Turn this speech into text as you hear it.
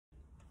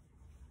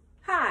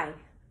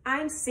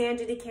I'm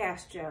Sandra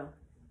DeCastro.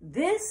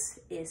 This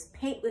is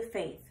Paint with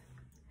Faith.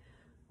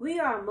 We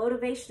are a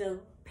motivational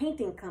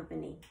painting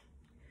company.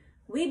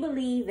 We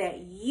believe that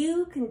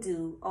you can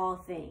do all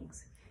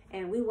things,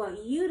 and we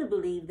want you to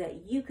believe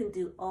that you can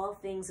do all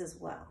things as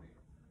well.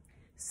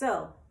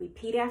 So,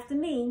 repeat after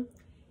me.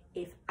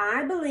 If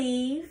I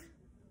believe,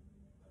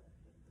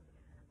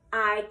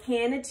 I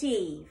can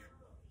achieve.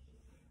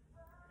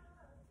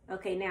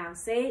 Okay, now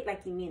say it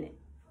like you mean it,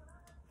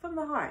 from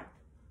the heart.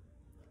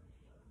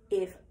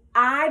 If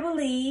I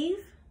believe,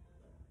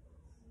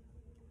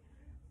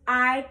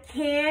 I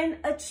can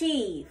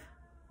achieve.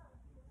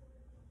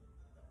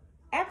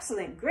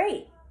 Excellent,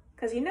 great.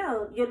 Because you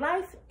know, your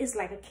life is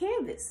like a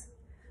canvas.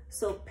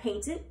 So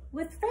paint it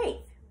with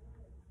faith.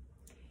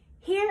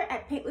 Here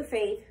at Paint with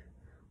Faith,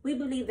 we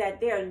believe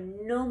that there are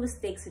no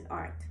mistakes in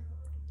art,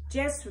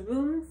 just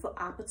room for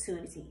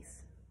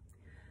opportunities.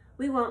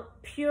 We want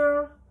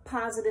pure,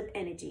 positive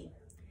energy.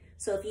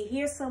 So if you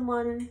hear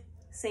someone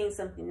saying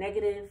something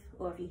negative,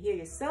 or if you hear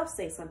yourself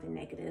say something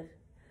negative,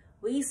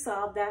 we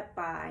solve that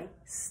by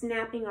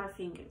snapping our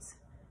fingers.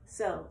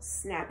 So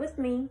snap with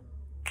me.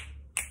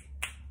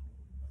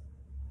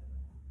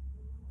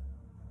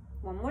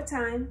 One more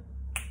time.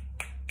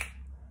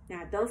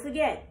 Now don't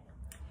forget,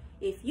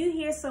 if you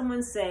hear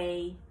someone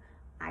say,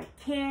 I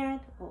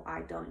can't, or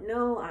I don't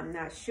know, I'm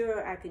not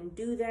sure I can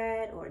do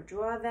that or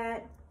draw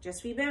that,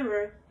 just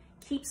remember,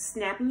 keep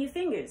snapping your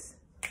fingers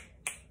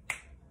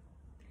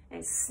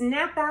and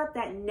snap out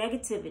that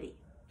negativity.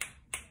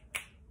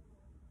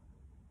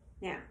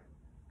 Now,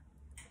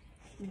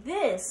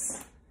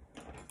 this,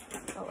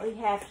 what we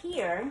have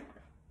here,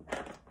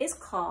 is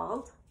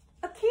called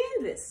a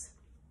canvas.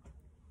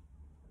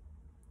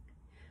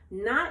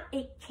 Not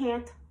a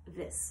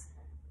can't-vis.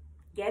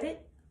 Get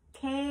it?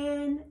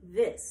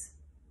 Canvas.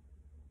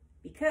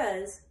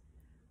 Because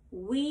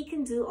we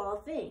can do all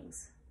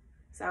things.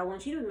 So I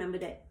want you to remember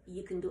that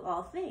you can do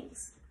all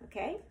things,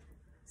 okay?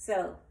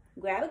 So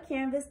grab a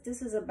canvas.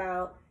 This is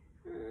about,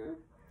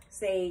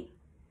 say,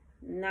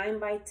 9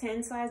 by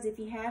 10 size if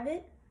you have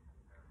it.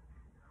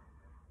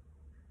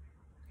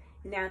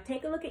 Now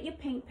take a look at your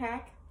paint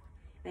pack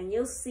and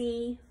you'll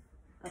see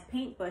a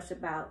paintbrush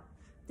about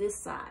this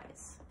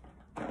size.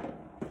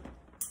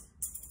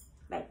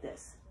 Like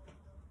this.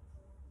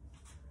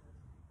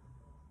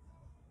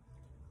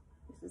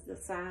 This is the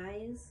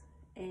size,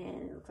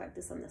 and it looks like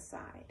this on the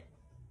side.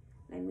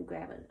 Let me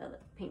grab another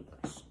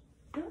paintbrush.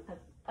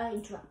 I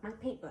dropped my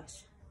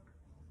paintbrush.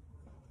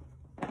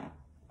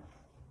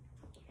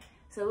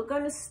 So we're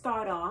going to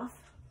start off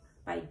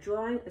by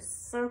drawing a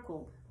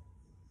circle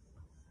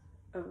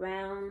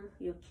around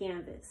your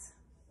canvas.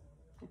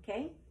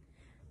 Okay?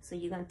 So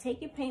you're going to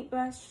take your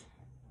paintbrush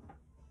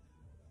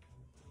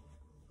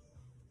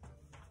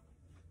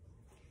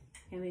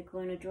and we're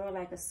going to draw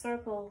like a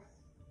circle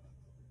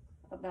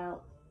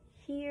about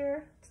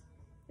here.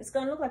 It's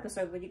going to look like a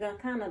circle, but you're going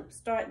to kind of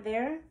start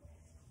there,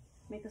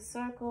 make a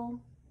circle,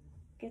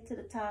 get to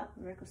the top,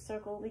 make a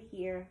circle over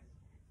here,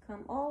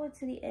 come all the way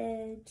to the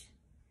edge,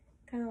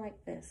 kind of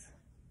like this.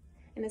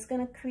 And it's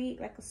going to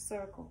create like a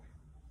circle.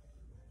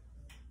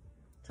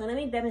 So let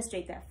me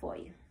demonstrate that for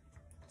you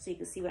so you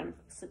can see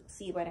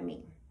what I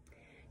mean.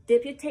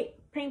 Dip your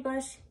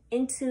paintbrush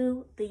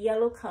into the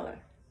yellow color,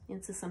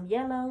 into some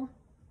yellow.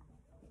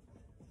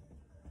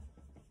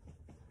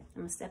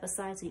 I'm going to step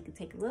aside so you can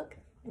take a look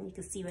and you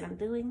can see what I'm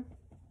doing.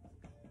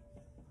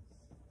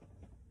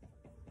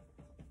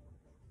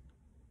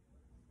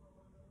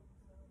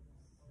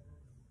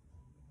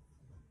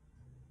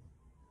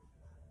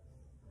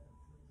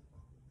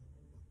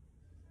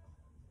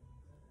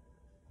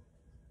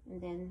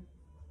 And then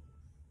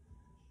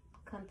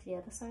come to the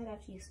other side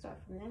after you start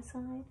from that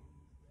side.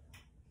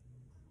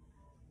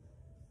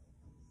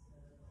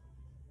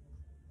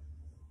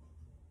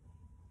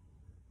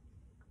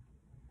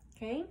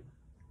 Okay.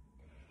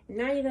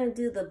 Now you're going to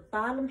do the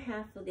bottom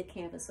half of the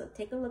canvas. So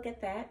take a look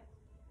at that.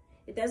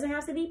 It doesn't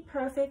have to be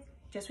perfect.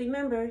 Just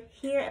remember,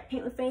 here at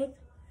Paint with Faith,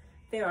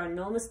 there are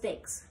no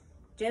mistakes.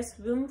 Just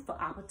room for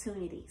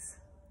opportunities.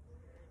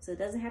 So it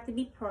doesn't have to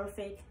be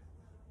perfect.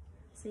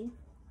 See?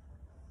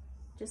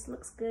 Just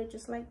looks good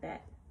just like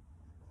that.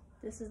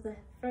 This is the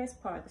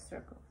first part of the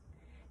circle.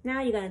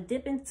 Now you're going to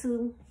dip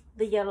into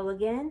the yellow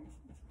again.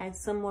 Add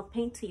some more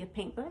paint to your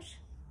paintbrush.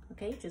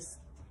 Okay, just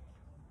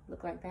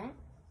look like that.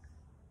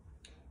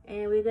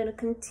 And we're going to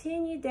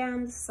continue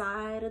down the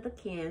side of the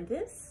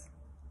canvas.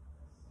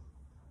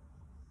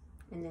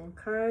 And then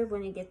curve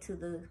when you get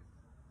to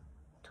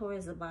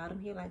towards the bottom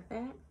here like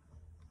that.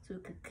 So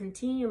we can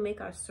continue to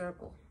make our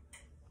circle.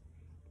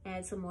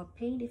 Add some more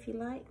paint if you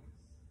like.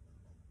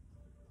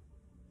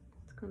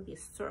 It's going to be a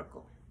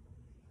circle.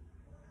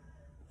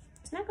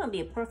 It's not going to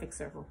be a perfect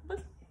circle,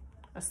 but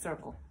a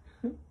circle.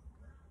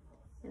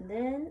 And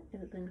then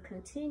we're going to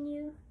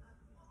continue.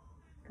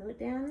 Go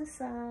down the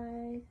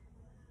side.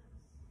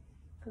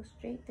 Go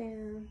straight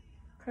down,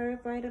 curve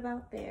right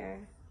about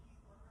there.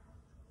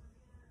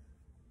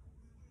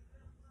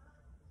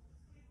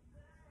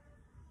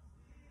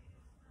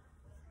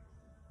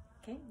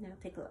 Okay, now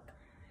take a look.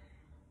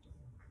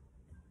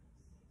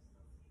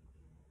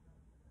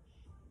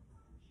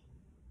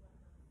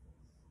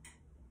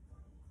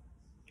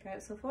 Got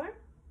it so far?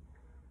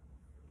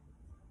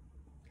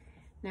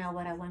 Now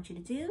what I want you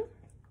to do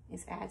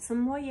is add some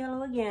more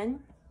yellow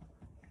again,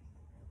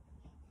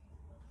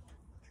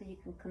 so you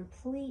can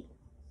complete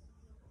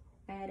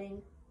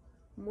adding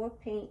more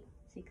paint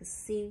so you can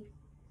see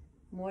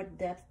more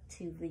depth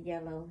to the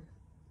yellow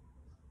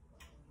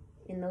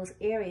in those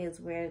areas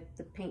where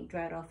the paint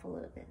dried off a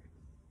little bit.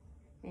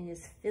 And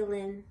just fill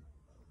in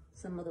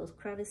some of those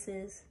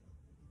crevices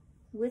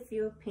with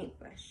your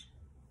paintbrush.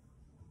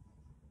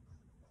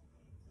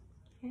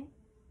 Okay,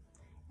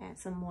 add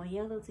some more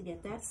yellow to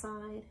get that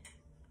side.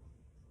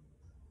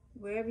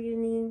 Wherever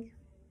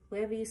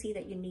you see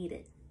that you need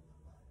it.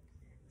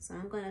 So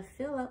I'm going to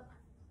fill up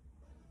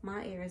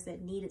my areas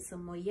that needed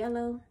some more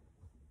yellow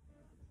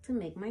to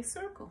make my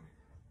circle.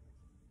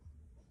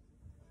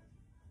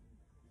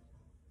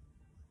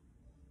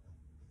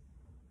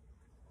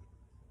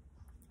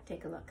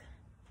 Take a look.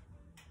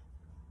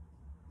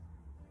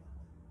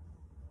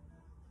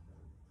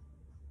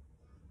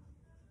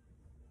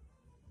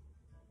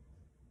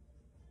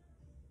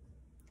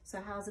 So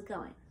how's it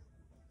going?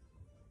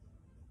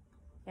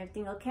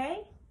 Everything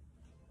okay?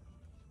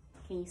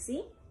 Can you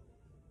see?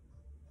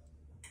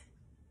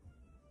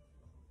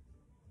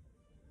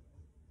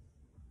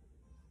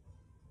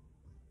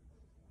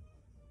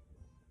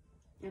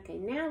 Okay,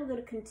 now we're going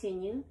to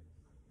continue.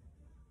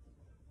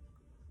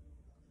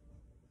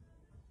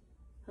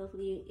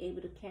 Hopefully you're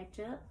able to catch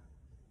up.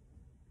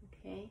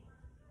 Okay.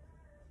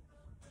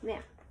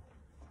 Now,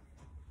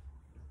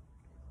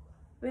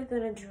 we're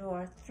going to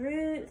draw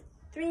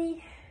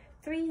three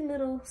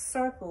little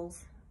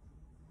circles.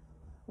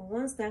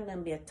 One's not going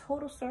to be a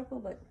total circle,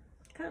 but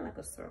kind of like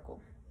a circle.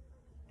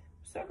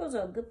 Circles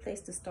are a good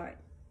place to start.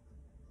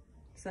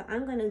 So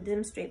I'm going to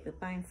demonstrate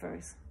with mine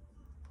first,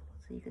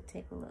 so you could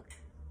take a look.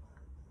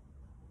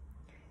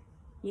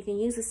 You can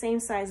use the same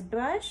size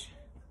brush,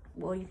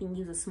 or you can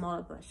use a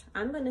smaller brush.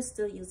 I'm going to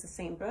still use the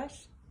same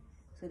brush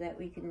so that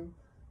we can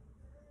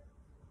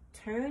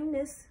turn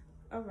this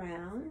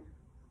around.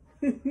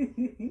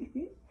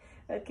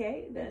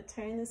 Okay, I'm going to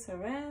turn this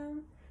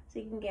around so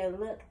you can get a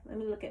look. Let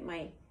me look at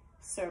my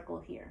circle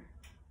here.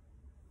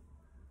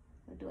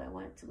 Or do I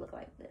want it to look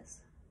like this?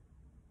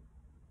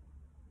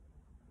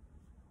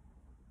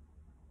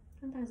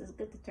 Sometimes it's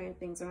good to turn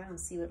things around and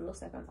see what it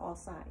looks like on all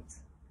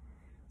sides.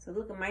 So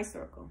look at my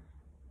circle.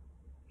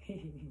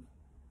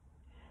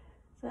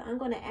 So I'm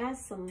going to add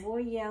some more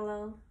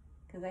yellow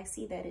because I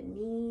see that it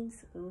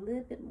needs a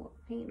little bit more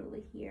paint over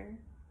here.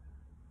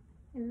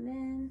 And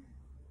then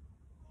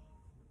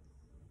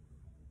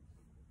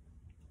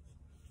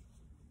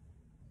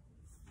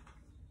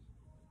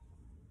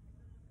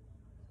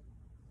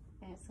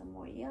add some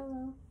more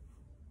yellow.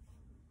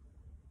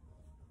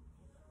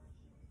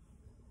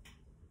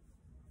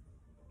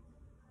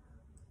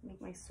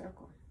 Make my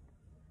circle.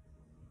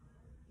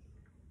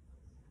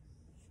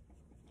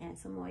 Add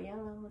some more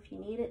yellow if you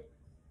need it.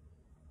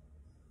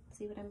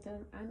 See what I'm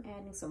doing? I'm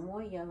adding some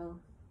more yellow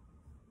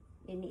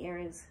in the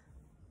areas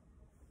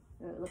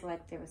where it looked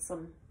like there was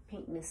some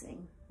paint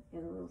missing,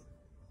 and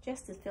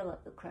just to fill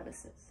up the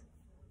crevices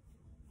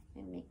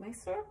and make my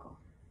circle.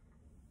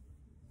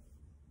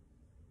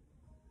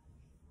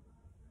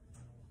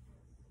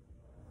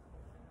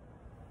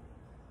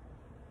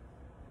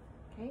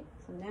 Okay,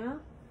 so now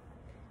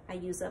I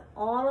use up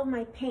all of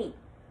my paint.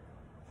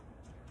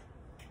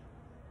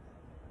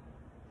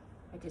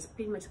 I just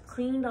pretty much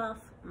cleaned off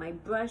my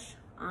brush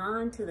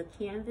onto the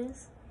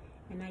canvas,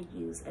 and I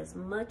use as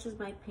much as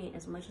my paint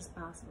as much as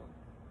possible.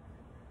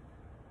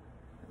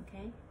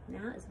 Okay,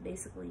 now it's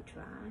basically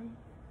dry.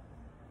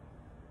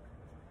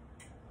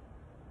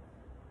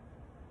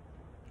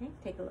 Okay,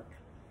 take a look.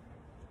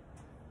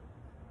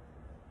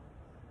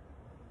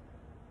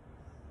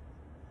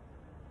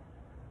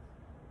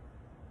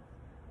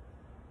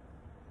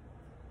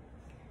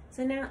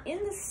 So now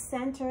in the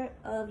center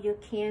of your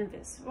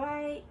canvas,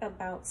 right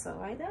about so,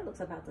 right? That looks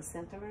about the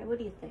center, right? What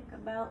do you think?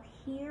 About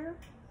here,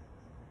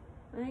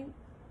 right?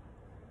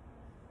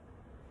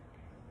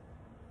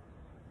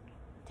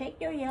 Take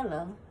your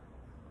yellow,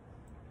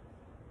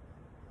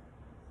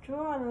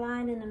 draw a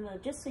line in the middle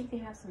just so you can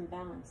have some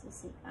balance. Let's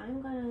see,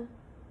 I'm gonna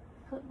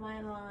put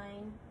my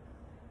line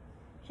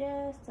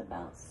just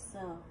about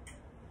so.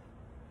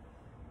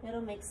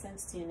 It'll make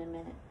sense to you in a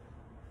minute.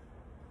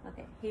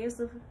 Okay, here's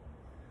the,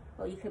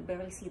 well, you could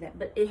barely see that,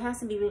 but it has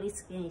to be really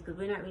skinny because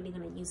we're not really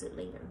going to use it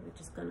later. We're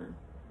just going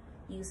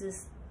to use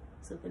this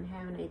so we can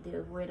have an idea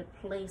of where to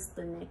place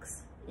the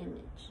next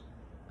image.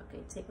 Okay,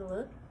 take a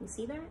look. You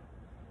see that?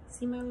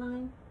 See my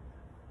line?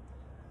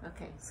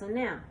 Okay, so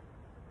now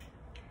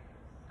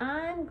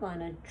I'm going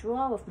to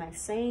draw with my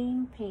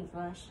same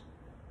paintbrush.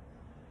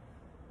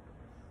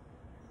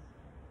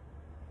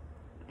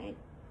 Right?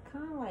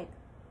 Kind of like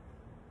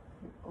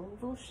an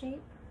oval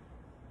shape.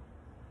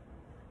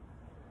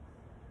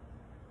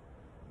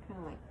 Kind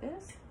of like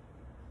this.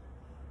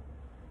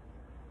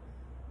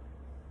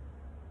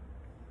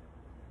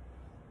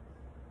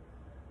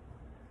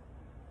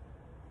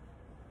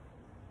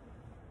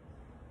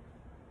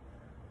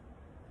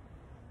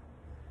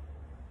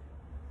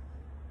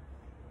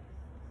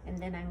 and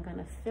then I'm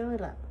gonna fill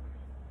it up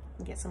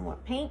and get some more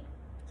paint.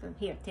 So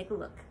here, take a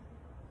look.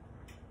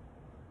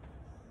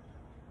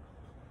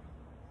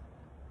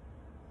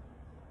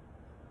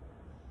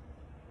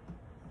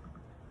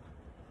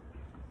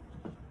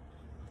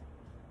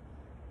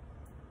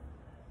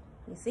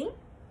 You see?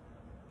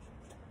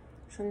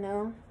 So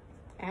now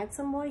add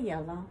some more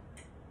yellow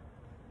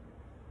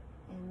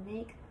and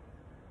make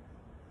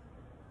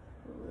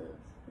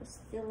this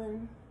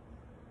filling.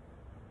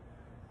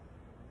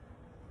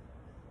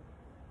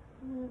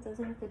 It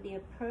doesn't have to be a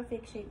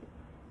perfect shape.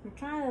 I'm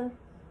trying to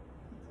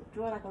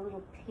draw like a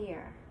little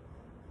pear.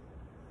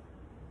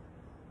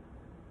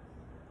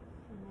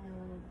 And then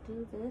I'm going to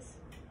do this.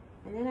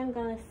 And then I'm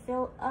going to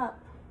fill up.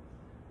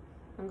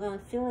 I'm going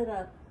to fill it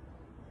up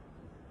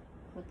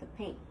with the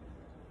paint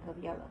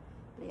of yellow,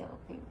 the yellow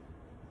paint.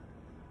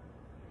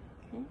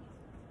 Okay.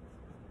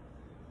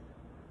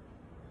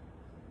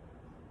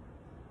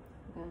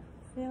 I'm going to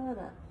fill it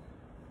up.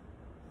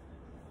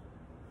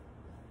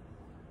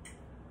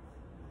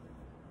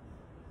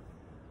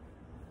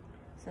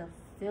 So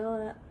fill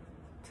it up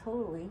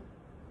totally,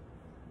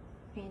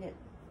 paint it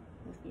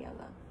with yellow,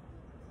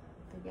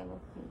 the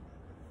yellow paint.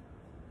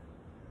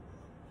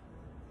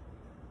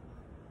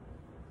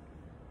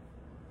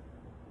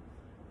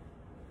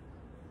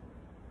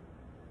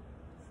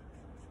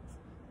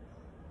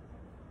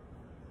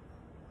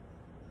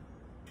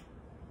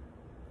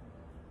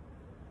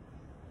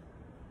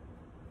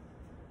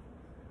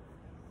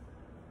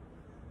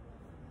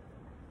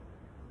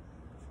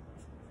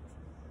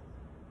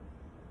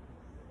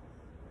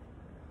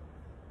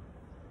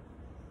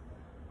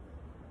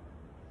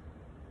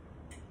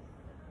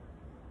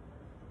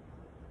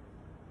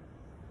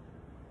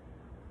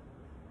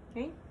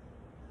 Okay,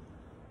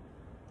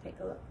 take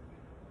a look.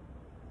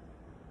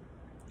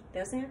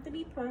 Doesn't have to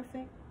be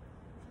perfect.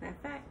 Matter of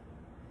fact,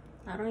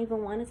 I don't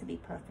even want it to be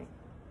perfect.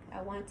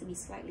 I want it to be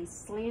slightly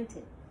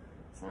slanted.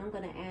 So I'm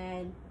going to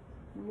add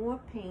more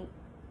paint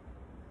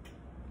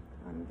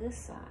on this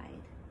side.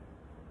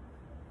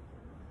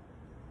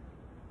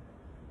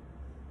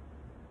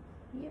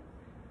 Yep.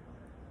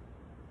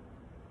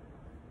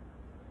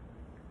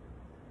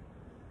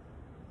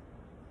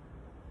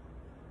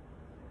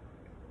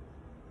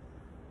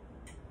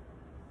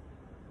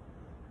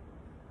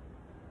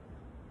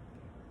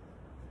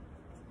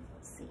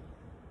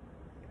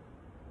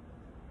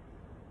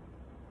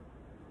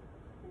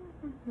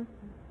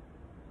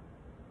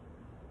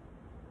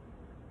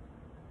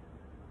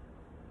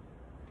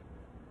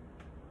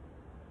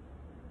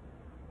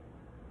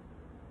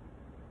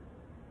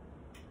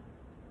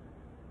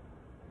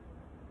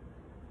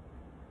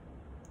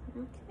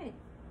 Okay,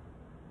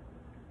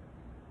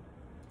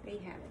 there you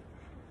have it.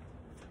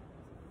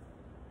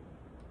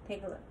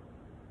 Take a look.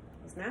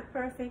 It's not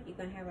perfect. You're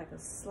gonna have like a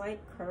slight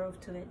curve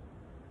to it.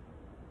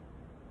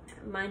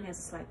 Mine has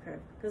a slight curve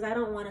because I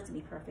don't want it to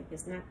be perfect.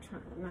 It's not.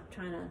 I'm not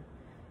trying to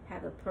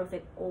have a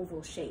perfect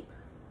oval shape.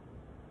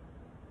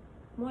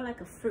 More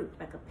like a fruit,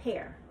 like a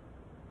pear.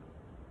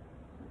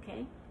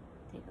 Okay,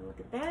 take a look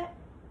at that.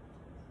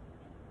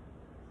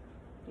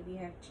 If you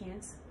have a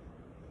chance.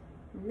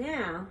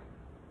 Now,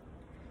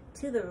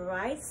 to the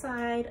right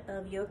side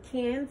of your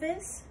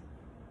canvas,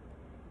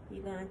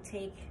 you're going to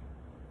take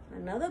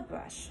another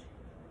brush.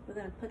 We're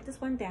going to put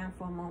this one down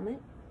for a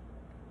moment.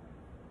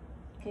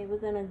 Okay, we're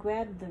going to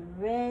grab the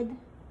red,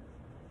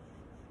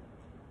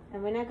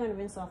 and we're not going to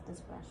rinse off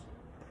this brush.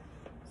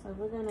 So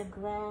we're going to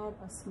grab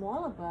a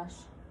smaller brush.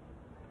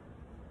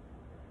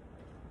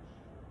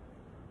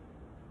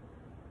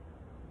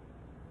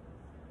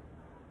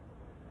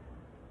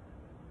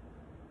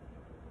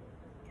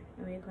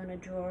 And we're going to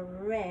draw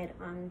red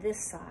on this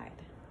side.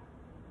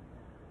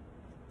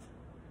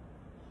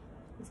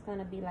 It's going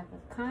to be like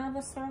a kind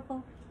of a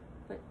circle,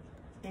 but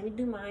let me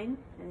do mine,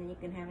 and then you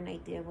can have an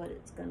idea of what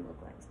it's going to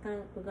look like.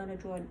 We're going to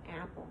draw an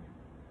apple,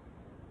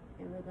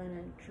 and we're going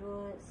to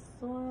draw it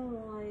sort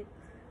of like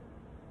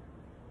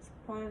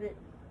part of it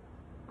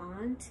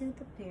onto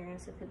the pear,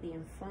 so it could be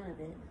in front of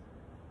it,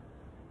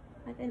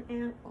 like an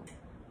apple.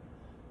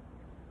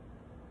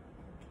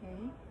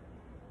 Okay.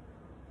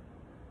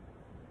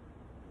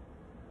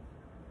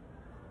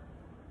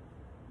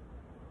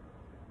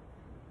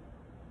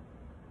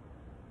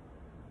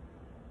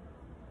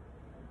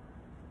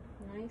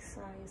 Nice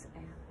size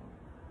apple.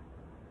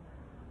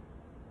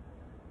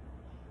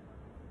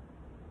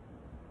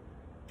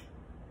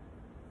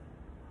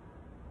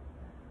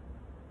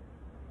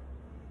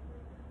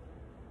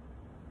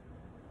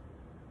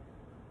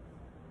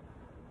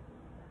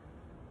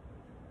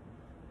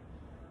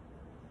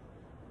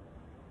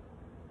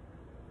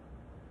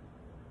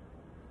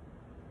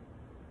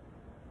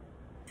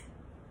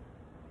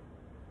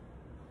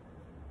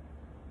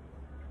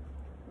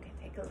 Okay,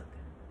 take a look.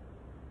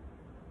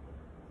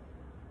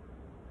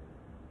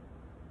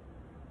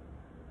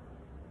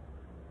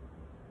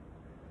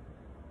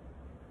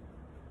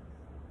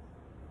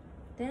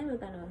 Then we're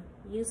going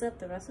to use up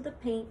the rest of the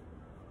paint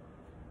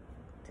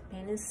to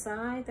paint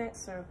inside that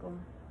circle.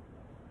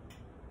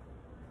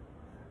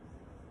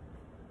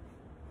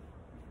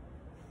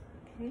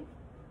 Okay.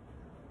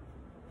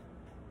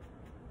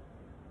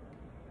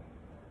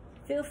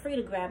 Feel free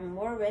to grab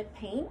more red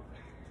paint.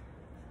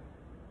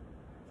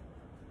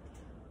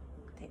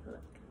 Take a look.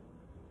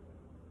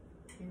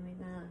 And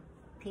we're gonna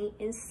paint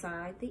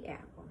inside the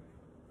apple.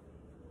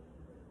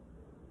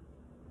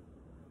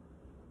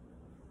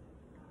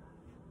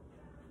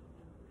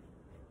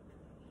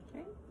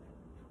 Okay.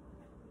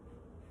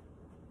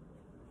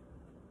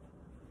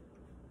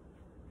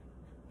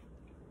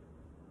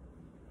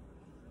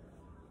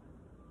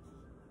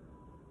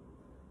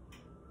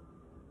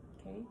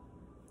 Okay.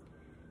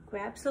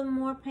 Grab some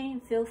more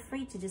paint. Feel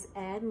free to just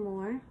add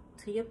more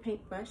to your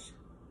paintbrush.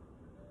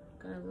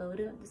 Gonna load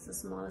it. This is a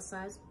smaller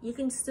size. You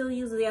can still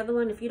use the other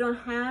one. If you don't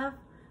have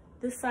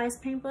this size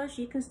paintbrush,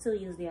 you can still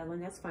use the other one.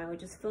 That's fine. We're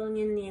just filling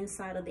in the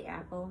inside of the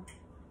apple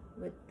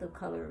with the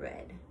color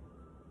red.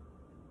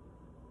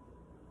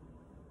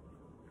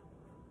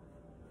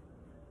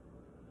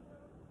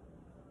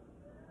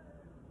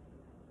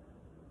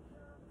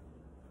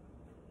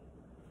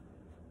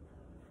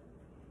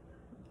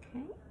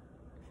 Okay.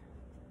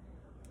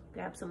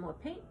 Grab some more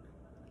paint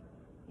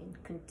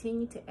and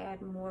continue to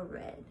add more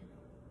red.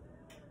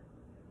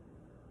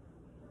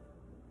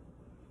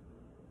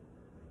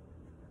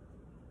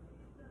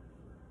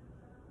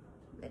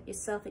 Let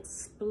yourself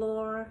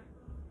explore,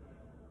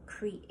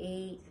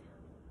 create,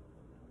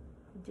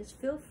 and just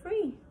feel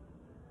free.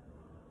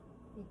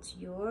 It's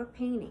your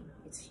painting,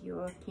 it's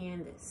your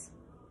canvas.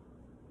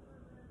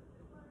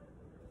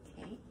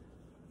 Okay.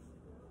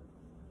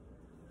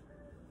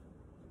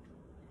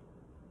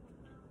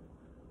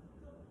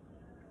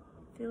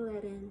 Fill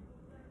that in.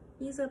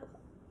 Use up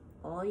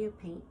all your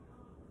paint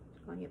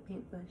on your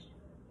paintbrush.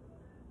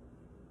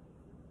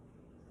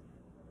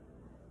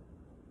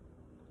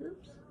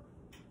 Oops.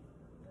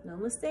 No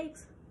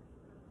mistakes.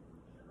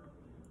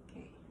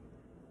 Okay.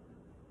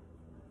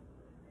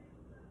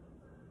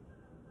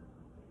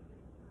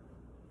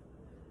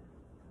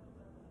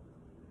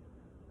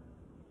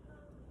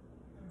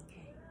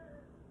 Okay.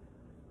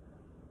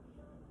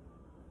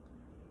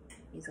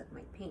 Use up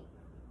my paint.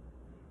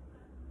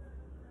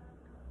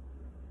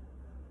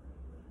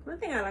 One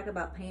thing I like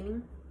about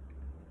painting,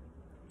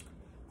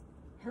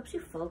 it helps you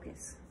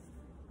focus.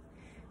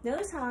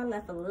 Notice how I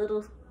left a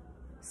little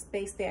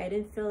space there. I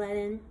didn't fill that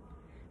in.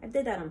 I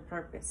did that on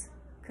purpose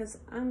because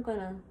I'm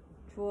gonna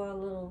draw a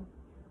little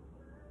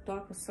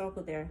darker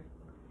circle there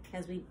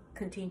as we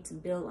continue to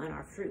build on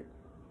our fruit.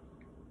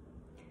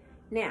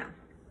 Now,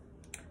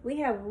 we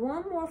have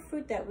one more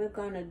fruit that we're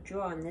gonna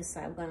draw on this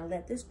side. We're gonna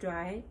let this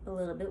dry a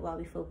little bit while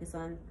we focus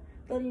on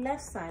the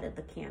left side of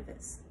the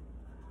canvas.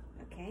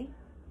 Okay,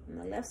 on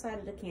the left side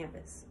of the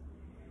canvas.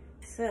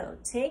 So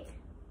take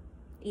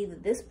either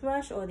this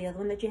brush or the other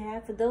one that you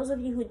have. For those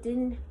of you who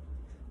didn't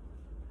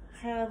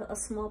have a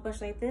small brush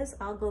like this,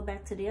 I'll go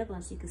back to the other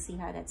one so you can see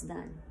how that's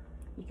done.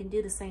 You can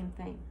do the same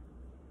thing.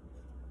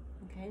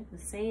 Okay, the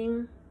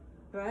same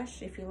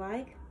brush if you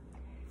like.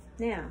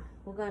 Now,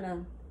 we're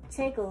gonna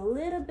take a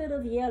little bit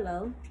of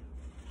yellow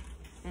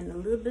and a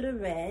little bit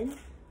of red.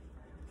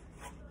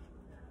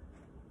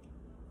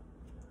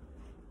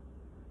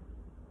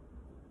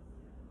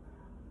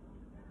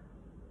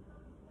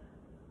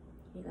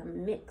 You're gonna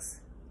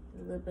mix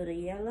a little bit of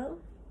yellow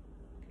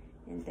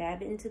and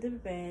dab it into the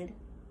red.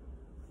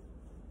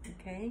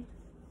 Okay,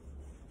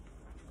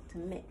 to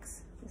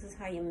mix. This is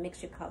how you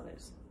mix your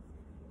colors.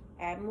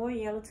 Add more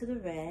yellow to the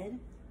red.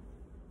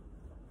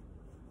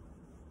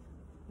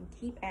 And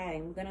keep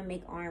adding. We're gonna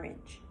make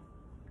orange.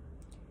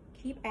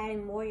 Keep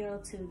adding more yellow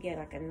to get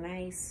like a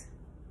nice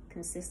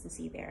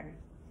consistency there.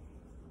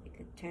 You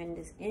could turn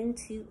this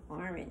into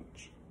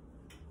orange.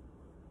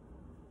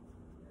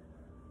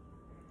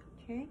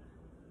 Okay.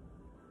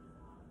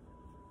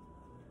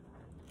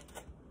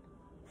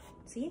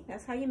 See,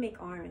 that's how you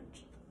make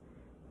orange.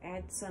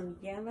 Add some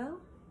yellow,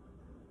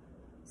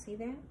 see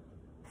that?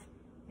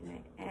 And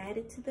I add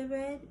it to the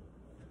red,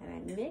 and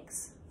I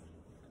mix.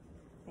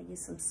 I use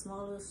some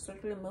small little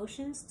circular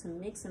motions to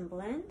mix and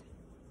blend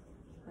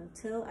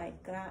until I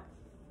got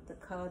the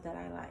color that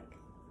I like.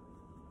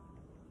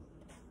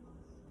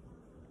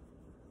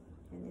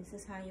 And this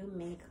is how you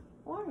make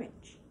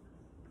orange.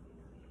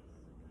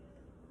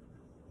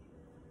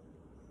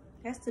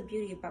 That's the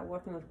beauty about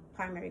working with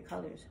primary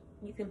colors.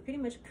 You can pretty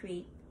much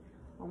create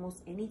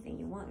almost anything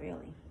you want,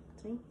 really.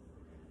 See?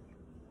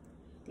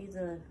 These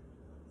are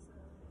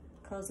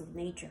colors of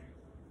nature.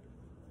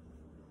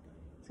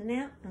 So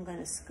now I'm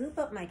gonna scoop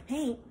up my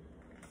paint.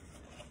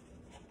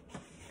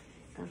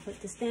 Gonna put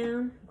this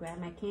down, grab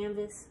my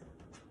canvas,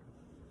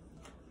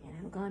 and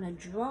I'm gonna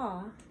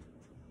draw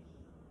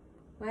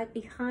right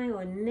behind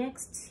or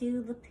next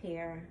to the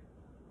pear.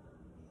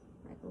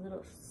 Like a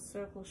little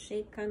circle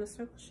shape, kind of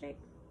circle shape.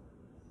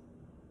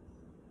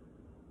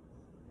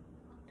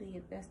 Do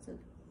your best to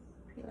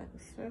create like a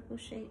circle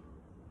shape.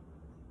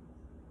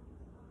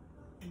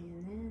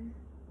 And then,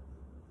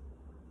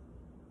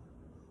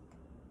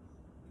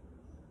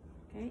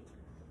 okay.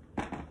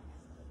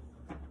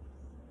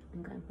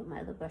 I'm gonna put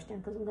my other brush down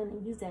because I'm gonna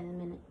use that in a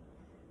minute.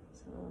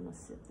 So I'm gonna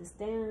sit this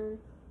down.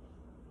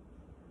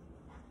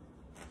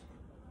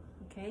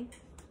 Okay.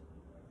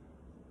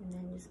 And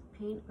then just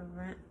paint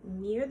around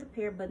near the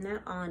pear, but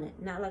not on it,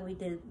 not like we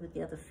did with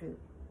the other fruit.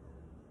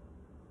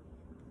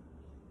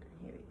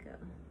 Here we go.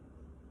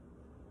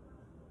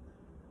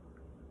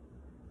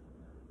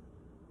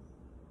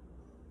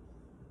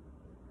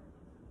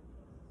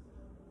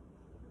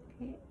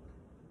 Okay.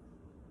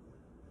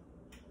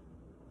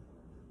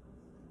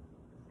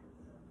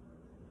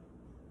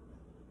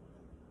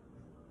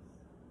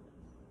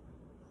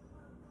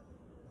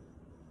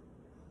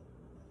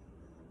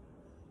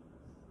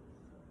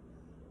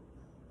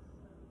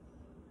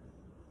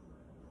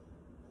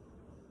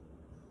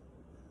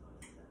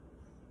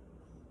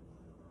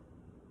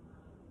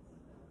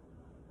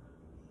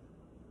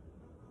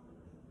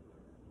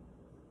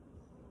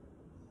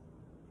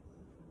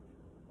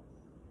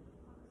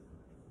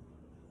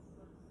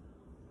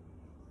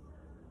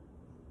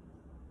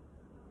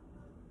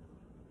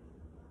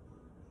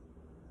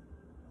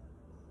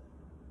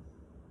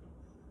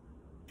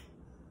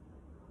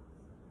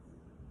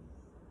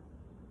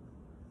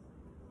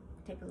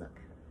 Take a look.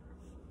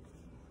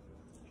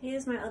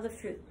 Here's my other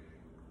fruit.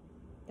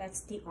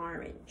 That's the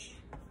orange.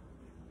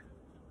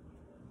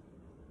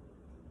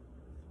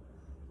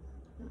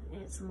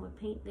 I'll add some more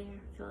paint there,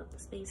 fill up the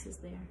spaces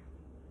there.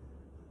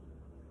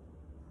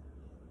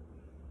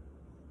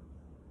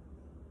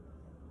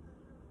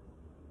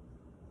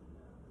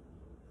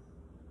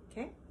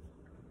 Okay.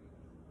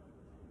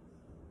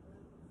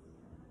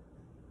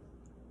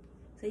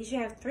 So you should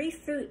have 3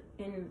 fruit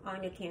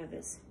on your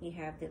canvas. You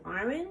have the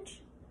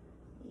orange,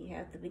 you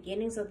have the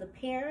beginnings of the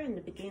pear, and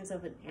the beginnings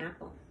of an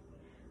apple.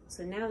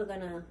 So now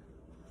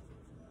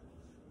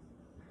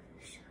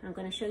I'm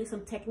gonna show you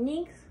some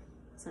techniques,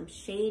 some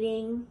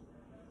shading,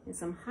 and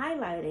some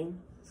highlighting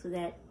so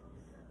that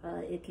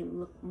it can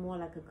look more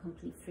like a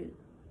complete fruit.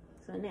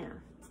 So now,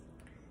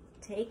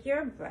 take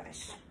your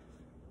brush,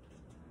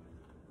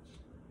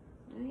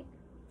 right?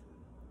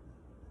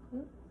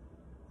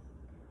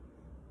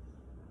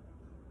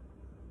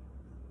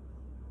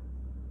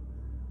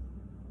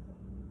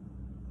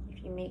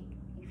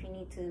 If you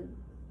need to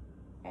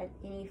add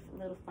any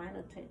little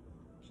final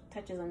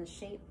touches on the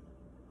shape,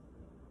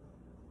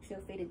 feel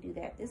free to do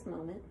that at this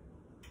moment.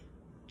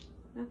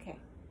 Okay.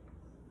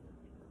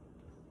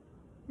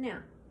 Now,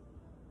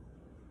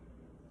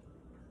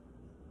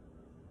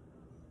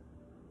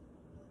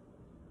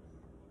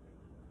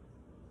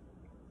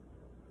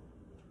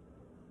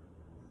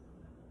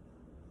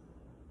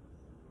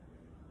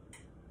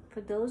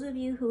 for those of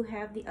you who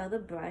have the other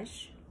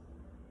brush,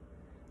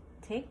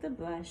 take the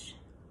brush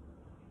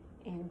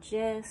and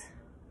just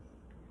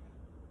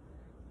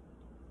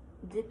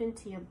dip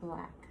into your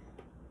black.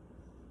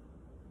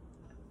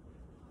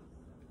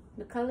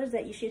 The colors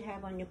that you should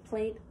have on your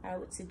plate, I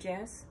would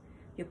suggest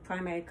your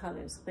primary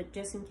colors, but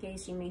just in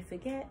case you may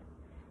forget,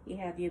 you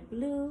have your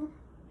blue,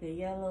 your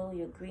yellow,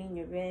 your green,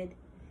 your red.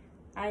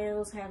 I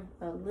always have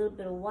a little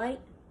bit of white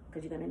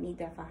because you're going to need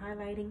that for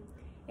highlighting,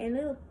 and a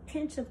little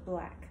pinch of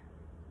black.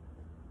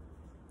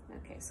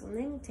 Okay, so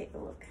let me take a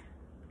look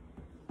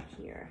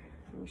here.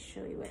 Let me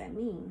show you what I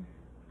mean.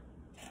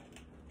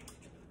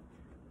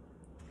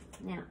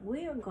 Now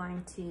we are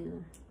going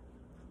to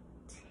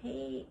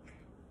take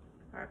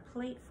our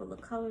plate full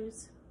of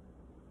colors.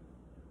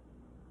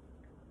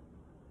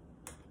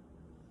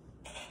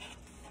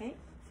 Okay,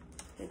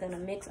 we're gonna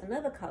mix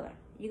another color.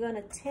 You're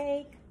gonna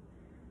take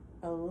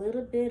a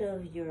little bit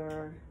of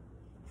your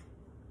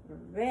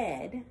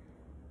red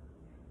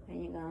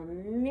and you're gonna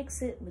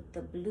mix it with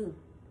the blue.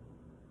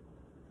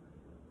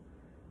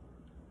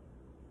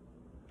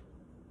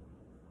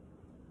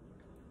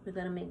 We're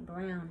gonna make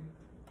brown.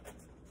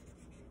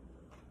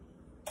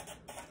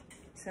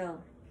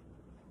 So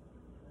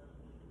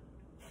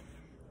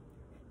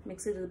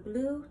mix it with the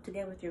blue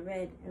together with your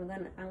red, and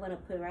I'm gonna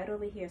put it right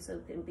over here so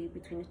it can be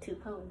between the 2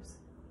 colors.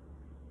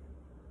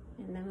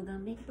 And then we're gonna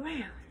make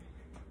brown.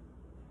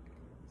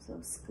 So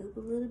scoop a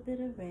little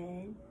bit of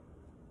red,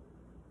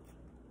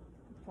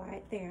 apply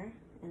it there,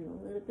 and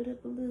a little bit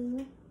of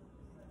blue,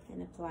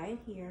 and apply it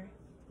here.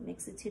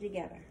 Mix the 2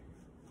 together.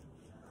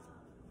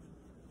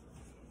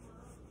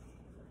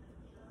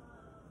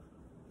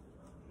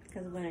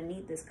 Because we're gonna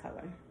need this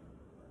color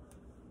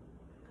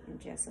in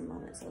just a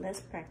moment. So let's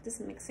practice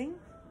mixing.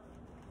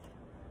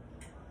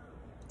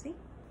 See?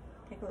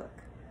 Take a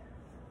look.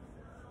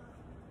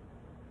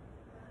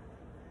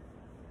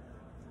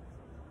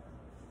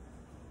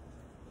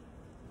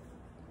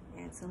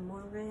 Add some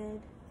more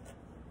red.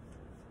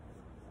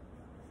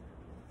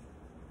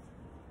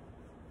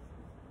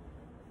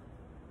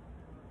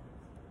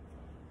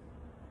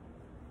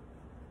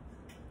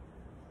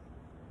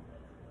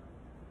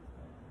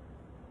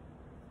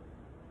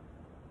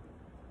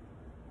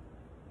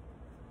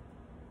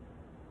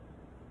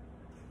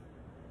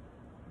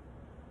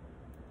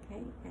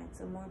 Okay, add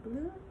some more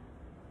blue.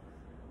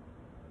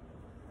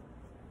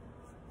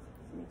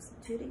 Mix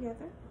the 2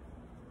 together.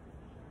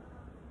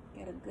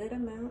 Get a good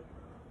amount.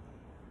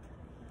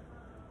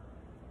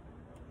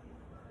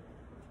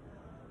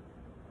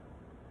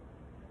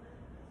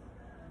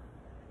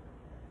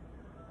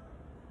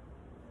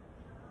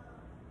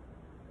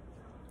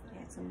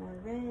 Add Add some more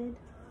red.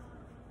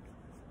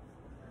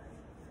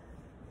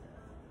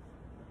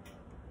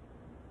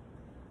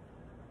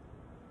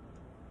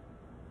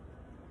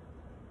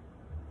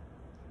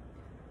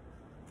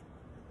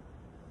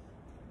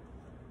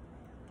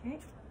 Okay,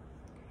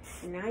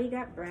 and now you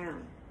got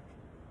brown.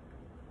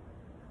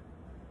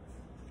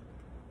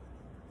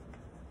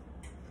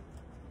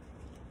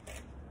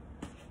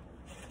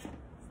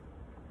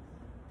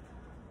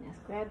 Let's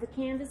grab the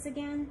canvas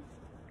again.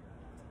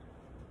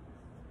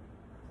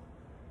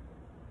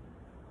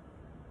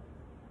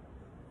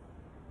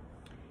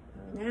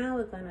 Now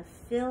we're going to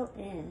fill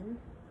in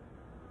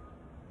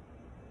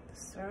the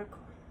circle.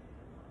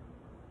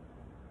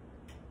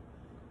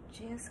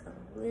 Just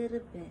a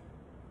little bit.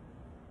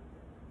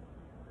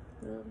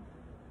 Little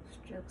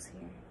strokes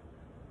here.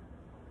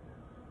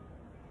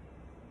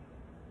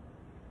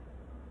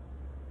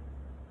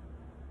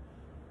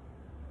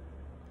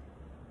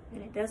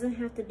 And it doesn't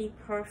have to be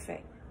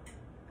perfect.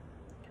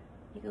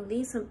 You can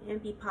leave some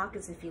empty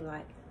pockets if you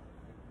like.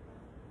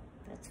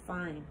 That's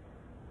fine.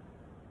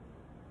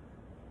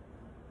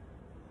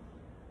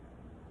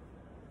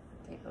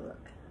 Take a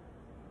look.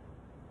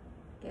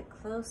 Get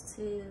close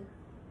to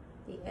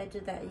the edge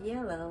of that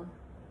yellow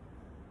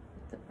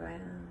with the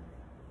brown.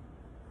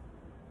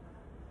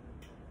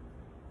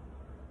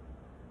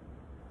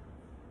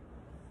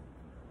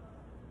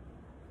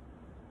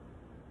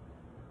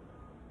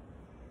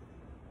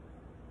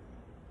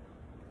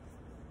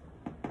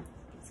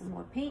 Get some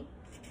more paint.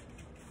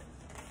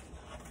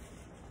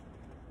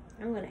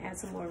 I'm going to add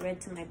some more red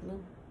to my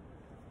blue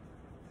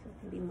so it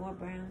can be more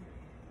brown.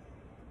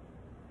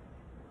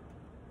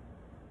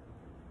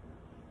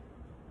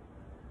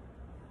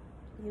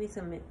 Maybe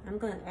some, I'm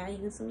going to add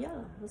even some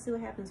yellow. We'll see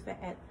what happens if I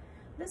add.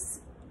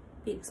 Let's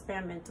be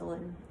experimental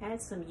and add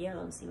some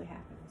yellow and see what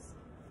happens.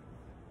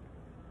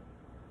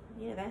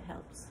 Yeah, that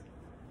helps.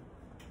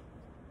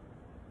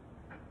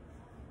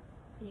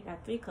 You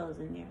got 3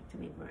 colors in there to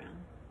make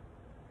brown.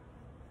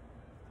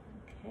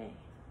 Okay.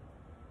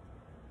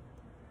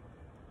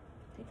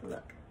 Take a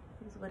look.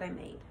 This is what I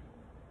made.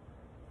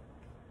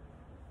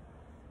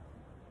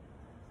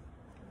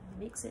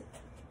 Mix it.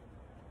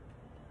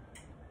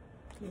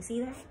 Can you see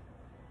that?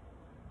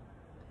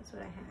 That's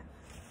what I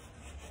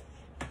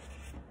have.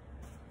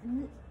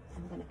 And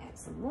I'm going to add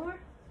some more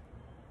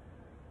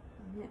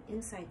in that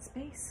inside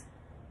space.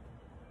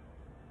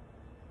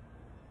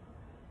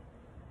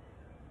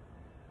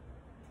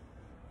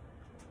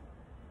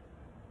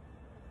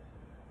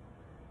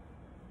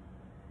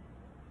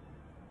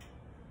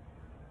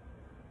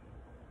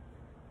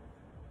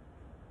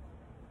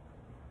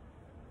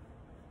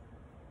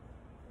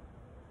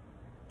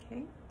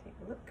 Okay, take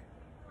a look.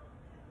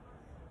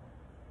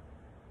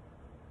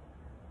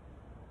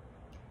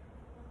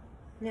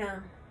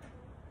 Now,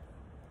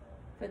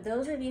 for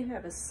those of you who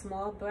have a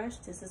small brush,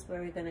 this is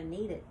where we're going to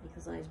need it,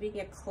 because as we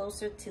get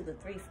closer to the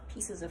 3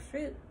 pieces of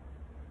fruit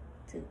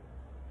to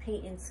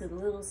paint into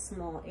little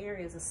small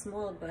areas, a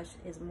smaller brush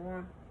is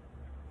more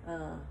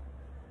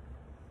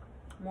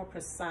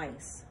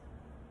precise,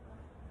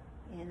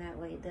 and that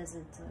way it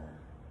doesn't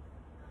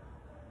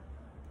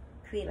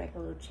create like a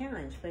little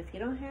challenge. But if you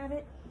don't have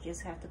it, you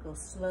just have to go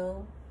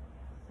slow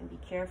and be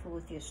careful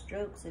with your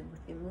strokes and with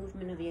your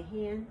movement of your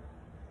hand,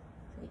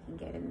 so you can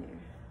get in there.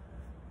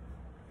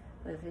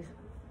 But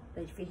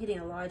if you're hitting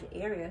a large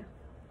area,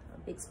 a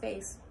big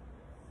space,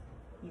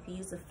 you can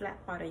use the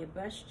flat part of your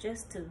brush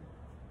just to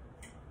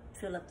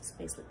fill up the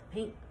space with the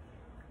paint.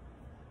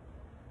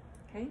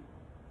 Okay?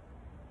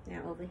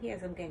 Now over here,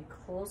 as I'm getting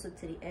closer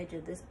to the edge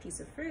of this piece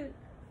of fruit,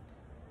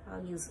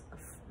 I'll use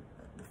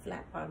the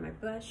flat part of my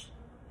brush,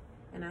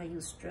 and I'll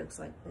use strokes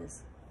like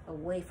this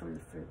away from the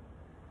fruit.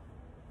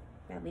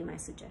 That'll be my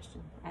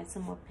suggestion. Add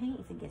some more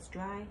paint if it gets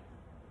dry,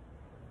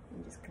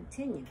 and just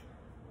continue.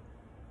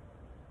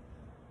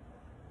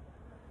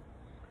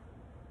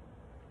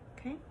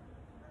 Okay,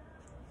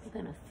 we're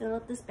gonna fill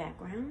up this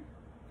background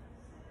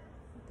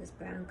with this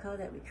brown color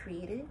that we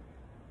created.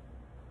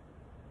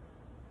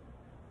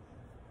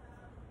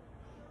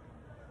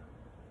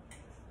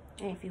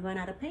 And if you run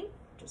out of paint,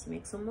 just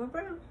make some more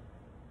brown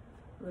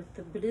with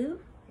the blue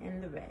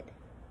and the red.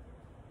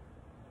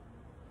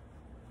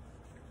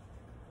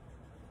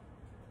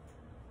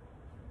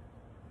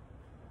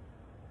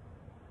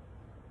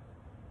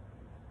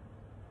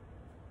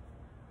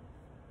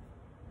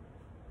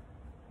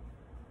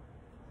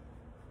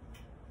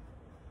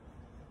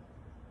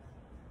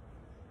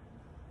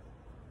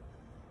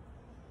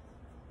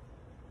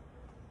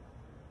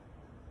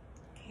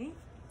 Okay,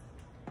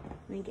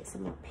 let me get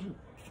some more paint.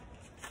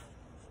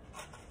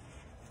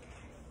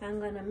 I'm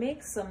gonna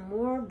make some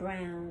more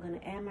brown. I'm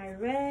gonna add my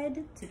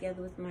red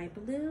together with my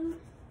blue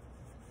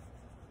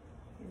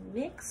and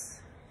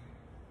mix.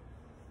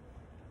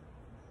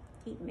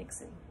 Keep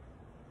mixing.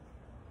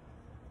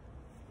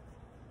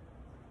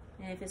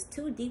 And if it's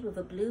too deep of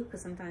a blue,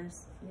 because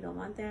sometimes you don't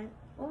want that,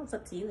 well, it's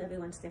up to you,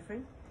 everyone's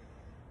different,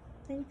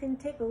 then you can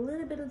take a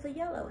little bit of the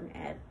yellow and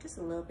add just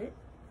a little bit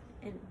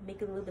and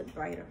make it a little bit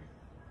brighter.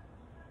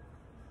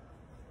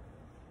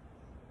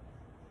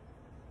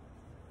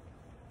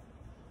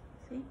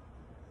 See?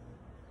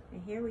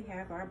 And here we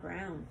have our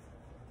brown.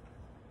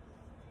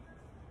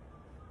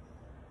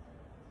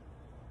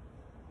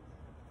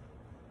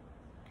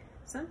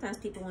 Sometimes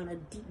people want a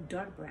deep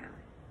dark brown.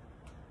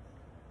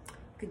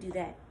 Could do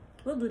that.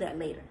 We'll do that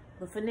later.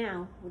 But for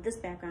now, with this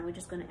background, we're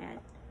just going to add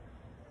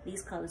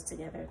these colors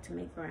together to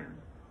make brown.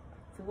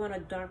 If we want a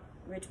dark,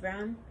 rich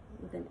brown,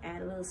 we can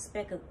add a little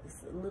speck of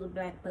a little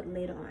black, but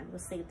later on. We'll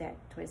save that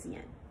towards the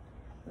end.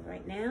 But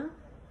right now,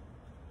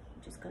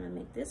 I'm just going to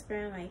make this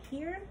brown right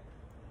here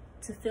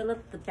to fill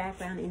up the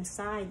background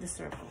inside the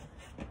circle.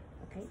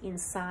 Okay,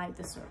 inside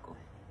the circle.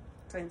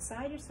 So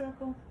inside your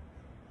circle,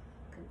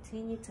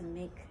 continue to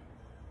make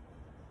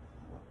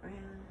more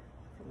brown,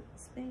 fill up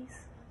the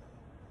space.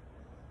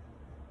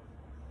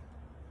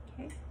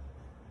 Okay,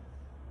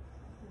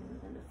 and I'm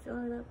going to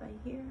fill it up right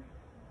here.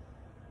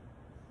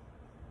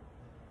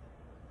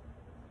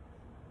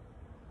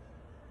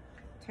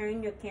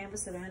 Turn your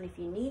canvas around if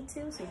you need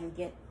to, so you can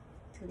get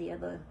to the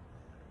other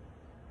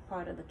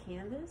part of the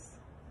canvas.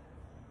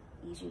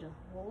 Easy to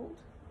hold.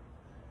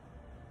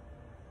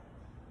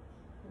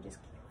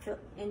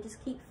 And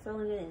just keep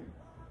filling it in.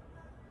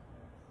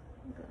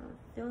 I'm gonna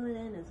fill it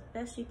in as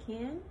best you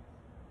can.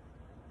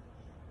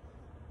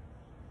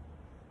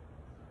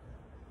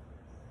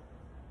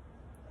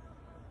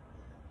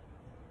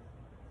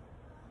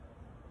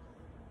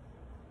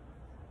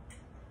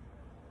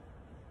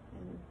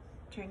 And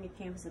turn your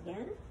canvas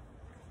again.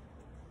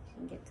 You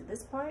can get to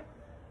this part.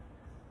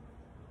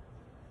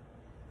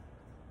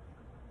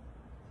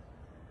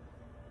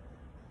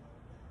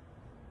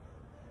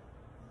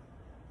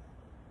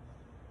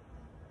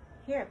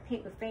 Here at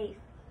Paint with Faith,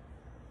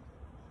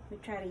 we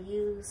try to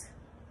use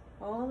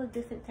all the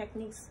different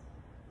techniques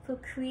for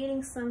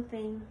creating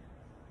something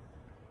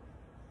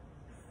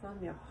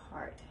from your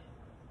heart.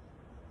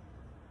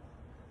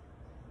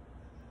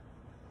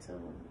 So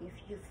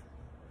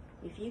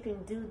if you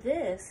can do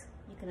this,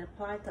 you can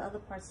apply it to other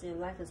parts of your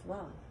life as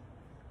well.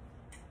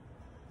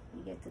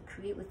 You get to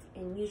create with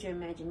and use your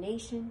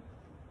imagination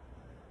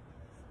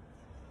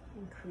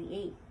and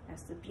create.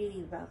 That's the beauty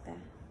about that.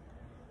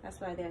 That's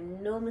why there are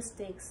no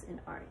mistakes in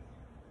art.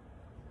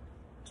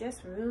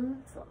 Just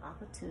room for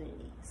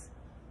opportunities.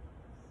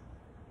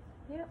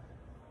 Yep.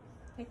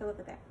 Take a look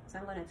at that. So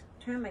I'm going to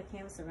turn my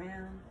canvas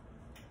around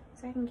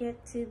so I can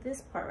get to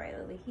this part right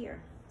over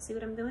here. See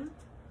what I'm doing?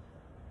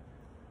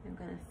 I'm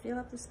going to fill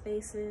up the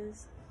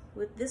spaces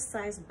with this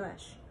size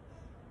brush.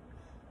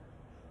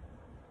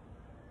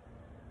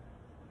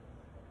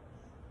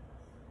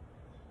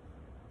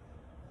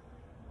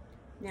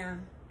 Now,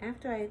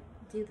 after I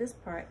do this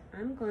part,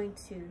 I'm going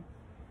to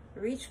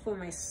reach for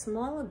my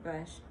smaller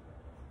brush,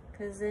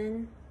 because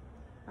then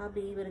I'll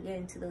be able to get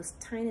into those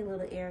tiny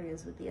little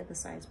areas with the other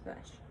size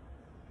brush.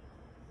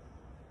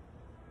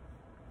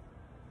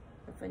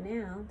 But for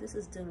now, this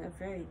is doing a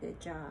very good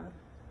job.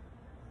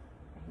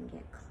 I can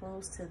get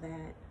close to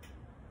that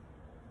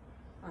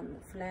on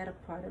the flatter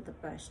part of the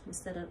brush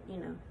instead of, you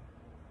know.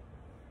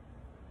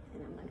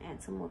 And I'm going to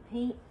add some more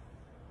paint.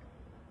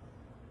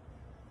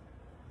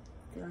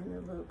 Filling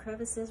the little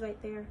crevices right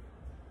there.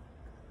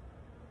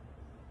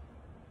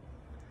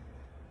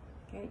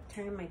 Okay,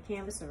 turn my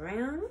canvas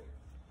around.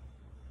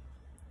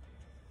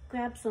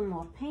 Grab some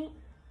more paint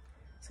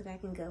so that I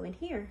can go in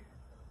here.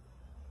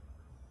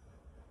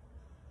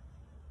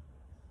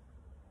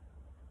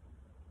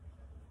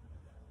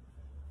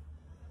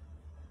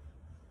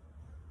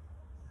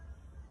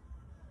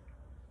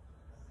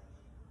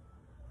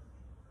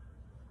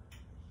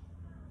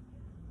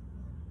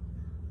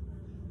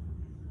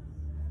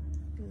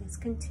 And let's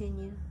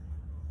continue.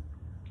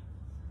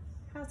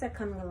 How's that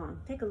coming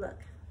along? Take a look.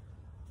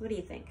 What do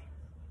you think?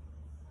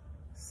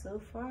 So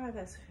far,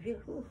 that's real.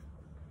 Ooh,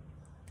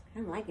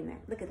 I'm liking that.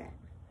 Look at that.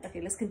 Okay,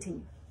 let's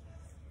continue.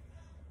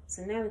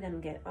 So now we're going to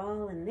get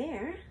all in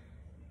there.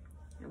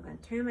 I'm going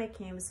to turn my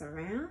canvas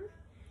around,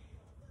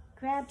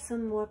 grab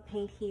some more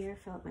paint here,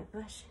 fill up my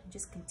brush, and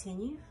just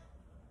continue.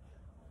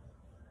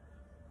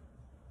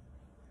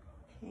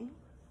 Okay.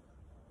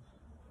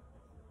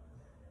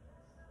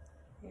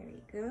 There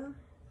you go.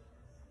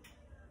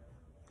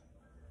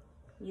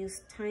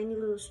 Use tiny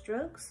little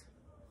strokes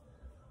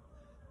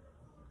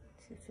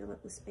to fill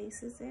up the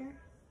spaces there.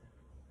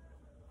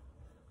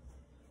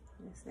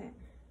 That's that.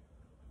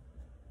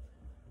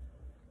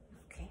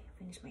 Okay,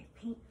 finish my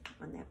paint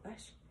on that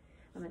brush.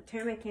 I'm going to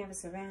turn my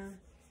canvas around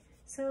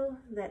so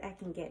that I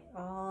can get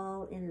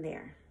all in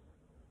there.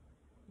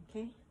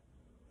 Okay?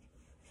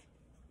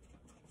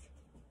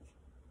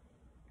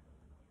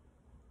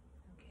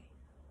 Okay.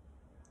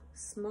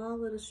 Small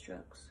little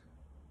strokes.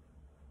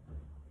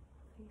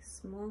 Okay,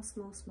 small,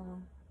 small,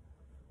 small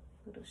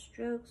little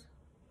strokes.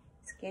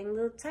 It's getting a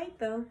little tight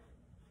though.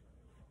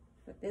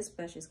 But this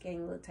brush is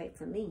getting a little tight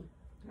for me.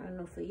 I don't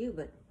know for you,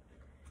 but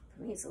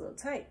for me it's a little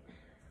tight.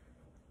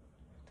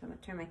 So I'm going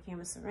to turn my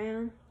canvas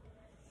around,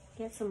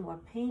 get some more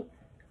paint,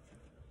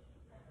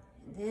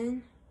 and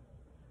then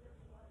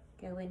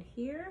go in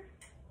here.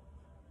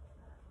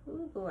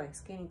 Ooh boy, it's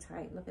getting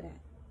tight. Look at that.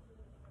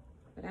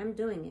 But I'm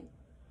doing it.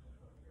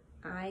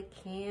 I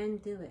can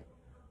do it.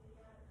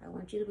 I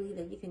want you to believe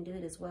that you can do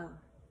it as well.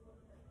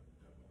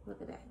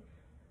 Look at that.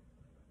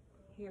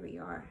 Here we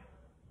are.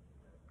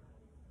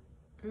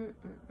 Oh,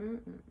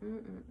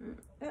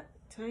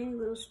 tiny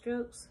little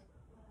strokes.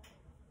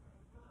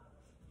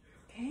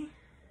 Okay.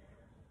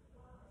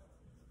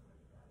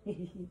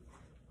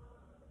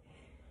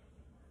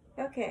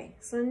 Okay,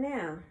 so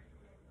now,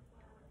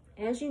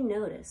 as you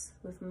notice,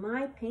 with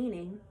my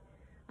painting,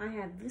 I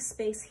have this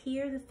space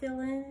here to fill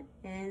in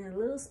and a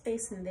little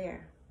space in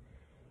there.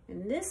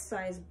 And this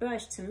size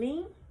brush, to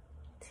me,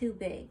 too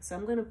big. So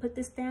I'm going to put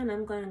this down.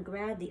 I'm going to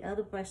grab the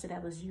other brush that I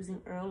was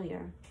using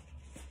earlier.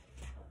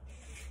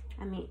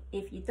 I mean,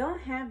 if you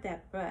don't have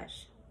that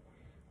brush,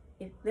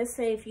 let's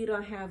say if you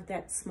don't have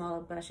that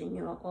smaller brush and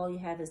all you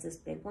have is this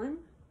big one,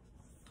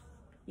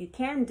 you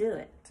can do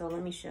it. So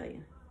let me show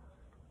you.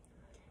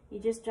 You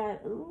just dry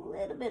a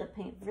little bit of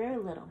paint, very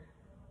little.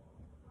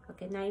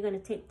 Okay, now you're going to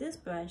take this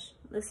brush.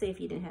 Let's say if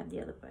you didn't have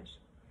the other brush.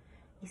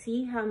 You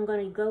see how I'm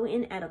going to go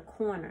in at a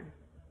corner.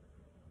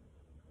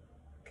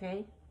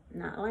 Okay,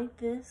 not like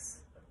this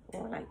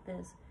or like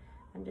this.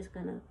 I'm just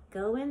going to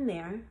go in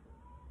there.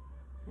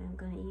 And I'm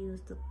going to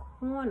use the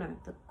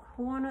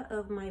corner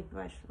of my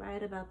brush,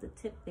 right about the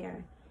tip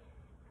there.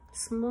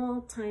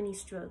 Small, tiny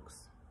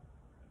strokes.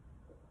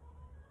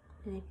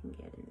 And it can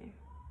get in there.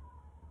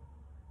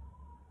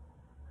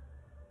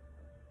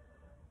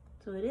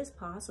 So it is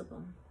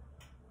possible.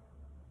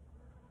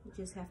 You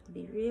just have to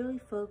be really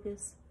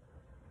focused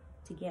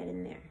to get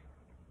in there.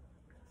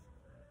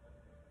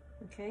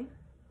 Okay?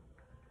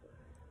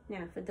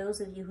 Now, for those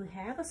of you who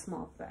have a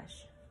small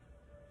brush,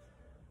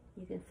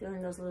 you can fill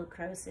in those little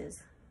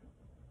crevices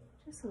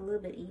just a little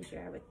bit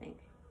easier, I would think.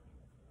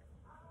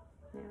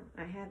 Now,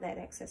 I have that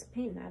excess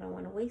paint and I don't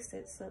want to waste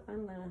it, so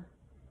I'm going to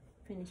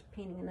finish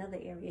painting another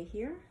area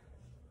here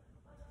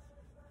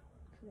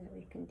so that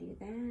we can do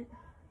that.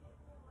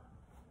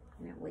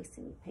 Not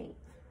wasting the paint.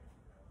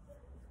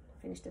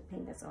 Finish the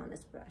paint that's on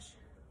this brush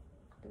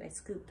that I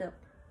scooped up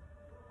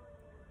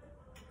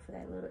for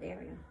that little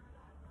area.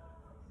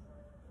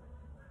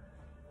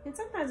 And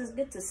sometimes it's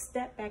good to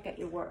step back at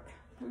your work.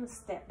 I'm going to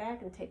step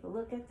back and take a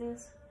look at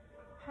this.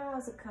 How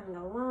is it coming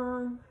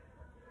along?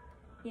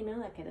 You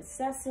know, I can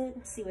assess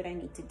it, see what I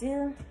need to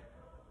do.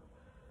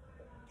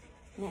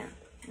 Now,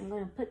 I'm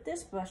going to put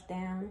this brush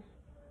down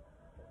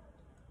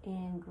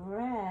and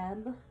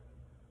grab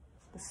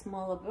the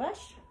smaller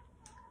brush.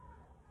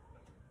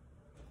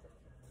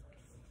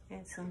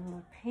 Add some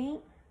more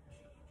paint.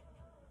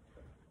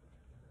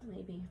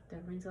 Maybe have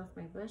to rinse off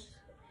my brush.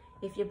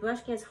 If your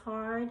brush gets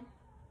hard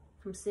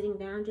from sitting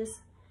down,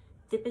 just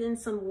dip it in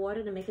some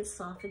water to make it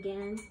soft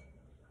again.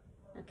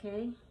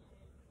 Okay?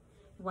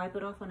 Wipe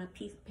it off on a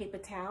paper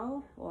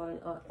towel or an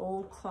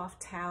old cloth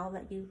towel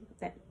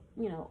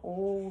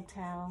old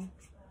towel,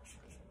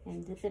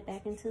 and dip it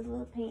back into the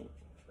little paint,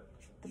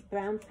 the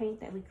brown paint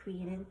that we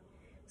created,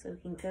 so we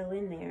can go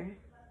in there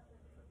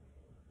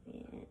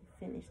and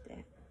finish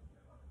that.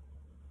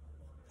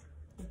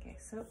 Okay,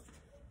 so I'm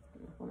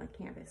gonna pull my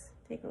canvas.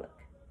 Take a look.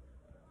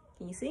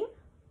 Can you see?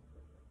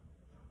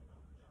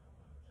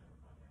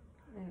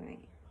 All right.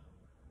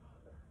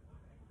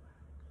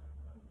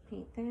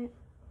 Paint that, and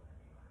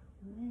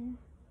then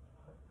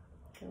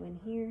go in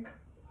here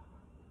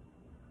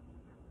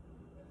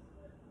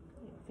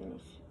and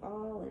finish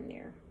all in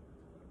there.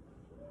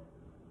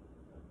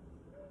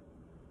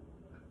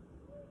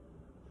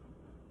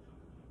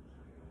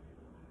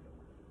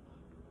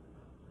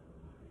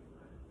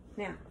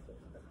 Now,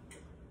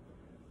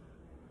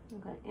 I'm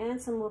going to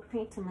add some more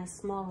paint to my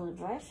small little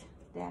brush.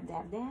 Dab,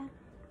 dab, dab.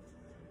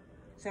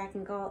 So I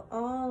can go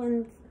all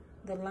in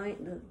the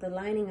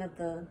lining of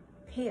the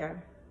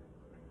pear.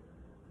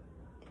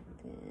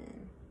 And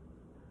then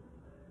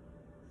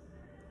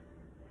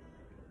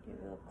get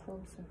a little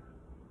closer.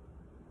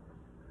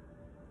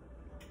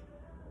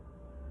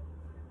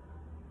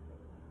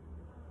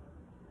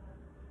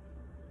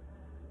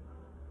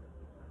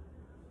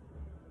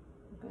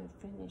 I'm going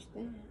to finish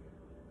that.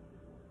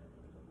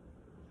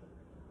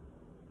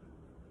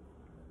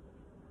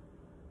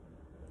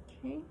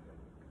 Okay,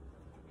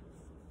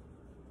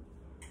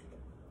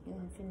 and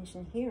then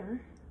finishing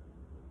here.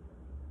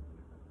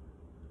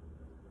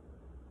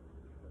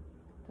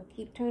 So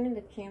keep turning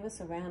the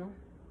canvas around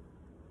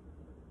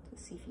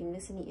to see if you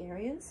miss any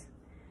areas.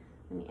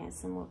 Let me add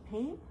some more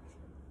paint.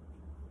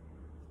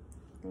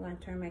 I'm going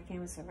to turn my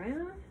canvas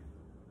around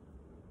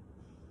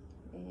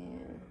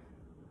and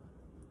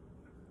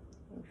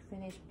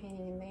finish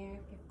painting in there.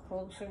 Get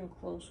closer and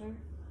closer.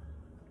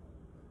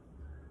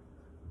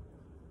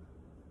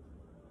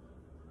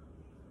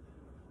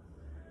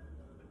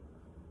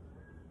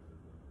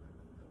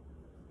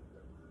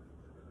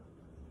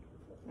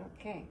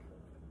 Okay.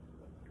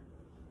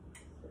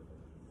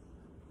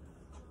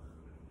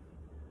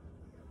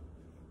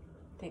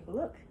 Take a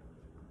look.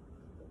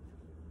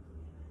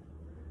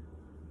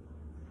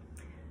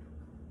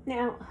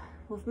 Now,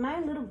 with my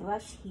little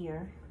brush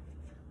here,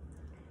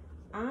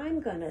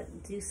 I'm gonna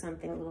do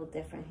something a little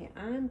different here.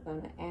 I'm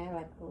gonna add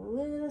like a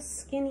little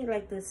skinny,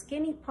 like the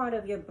skinny part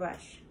of your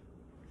brush.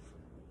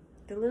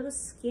 the little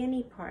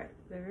skinny part,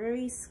 the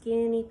very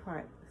skinny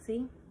part,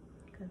 see?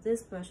 Because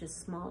this brush is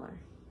smaller.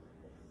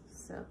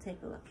 So take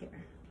a look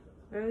here.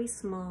 Very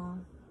small.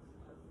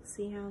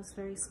 See how it's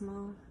very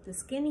small? The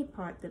skinny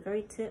part, the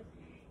very tip.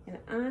 And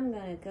I'm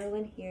gonna go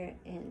in here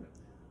and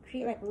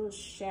create like a little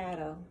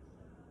shadow.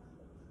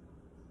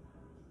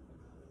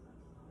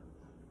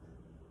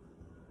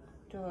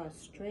 Draw a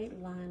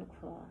straight line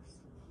across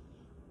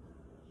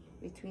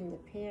between the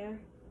pear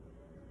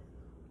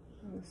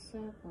and the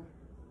circle.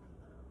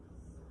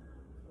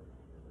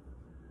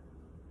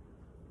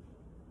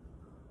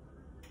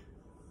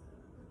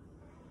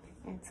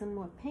 Add some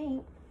more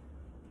paint.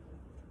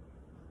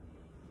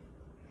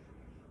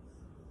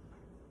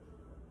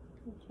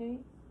 Okay.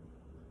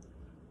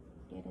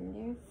 Get in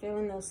there, fill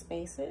in those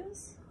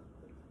spaces.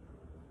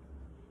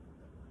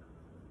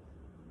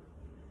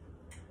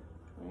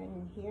 Right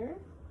in here.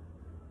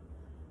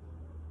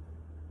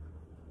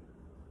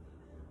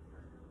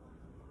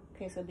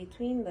 Okay, so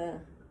between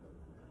the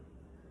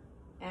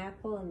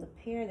apple and the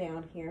pear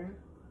down here,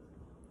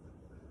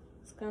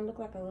 it's gonna look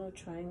like a little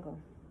triangle.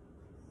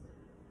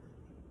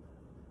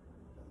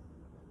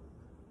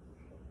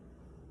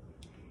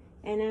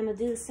 And I'm gonna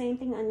do the same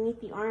thing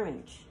underneath the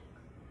orange.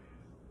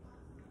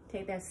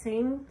 Take that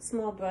same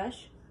small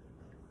brush,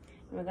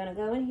 and we're gonna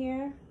go in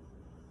here,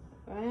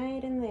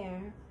 right in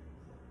there,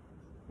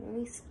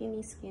 really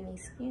skinny, skinny,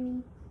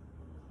 skinny.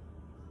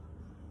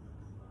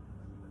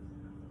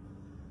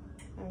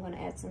 I'm gonna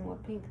add some more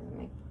paint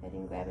because I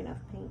didn't grab enough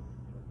paint.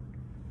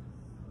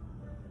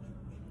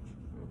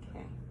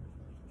 Okay.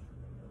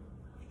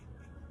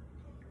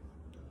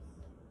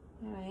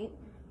 All right.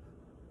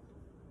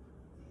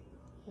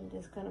 I'm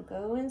just gonna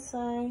go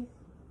inside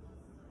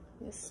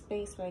this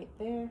space right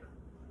there.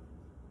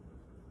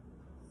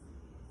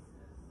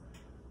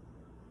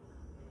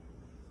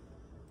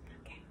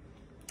 Okay.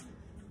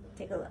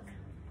 Take a look.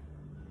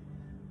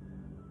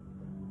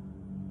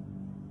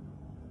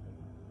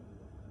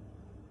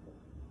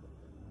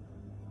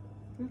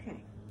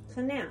 Okay,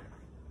 so now,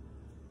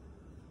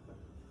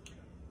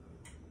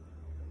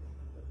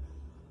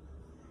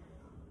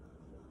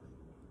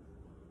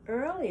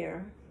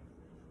 earlier,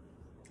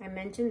 I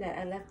mentioned that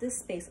I left this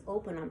space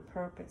open on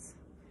purpose.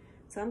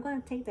 So I'm going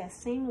to take that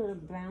same little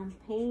brown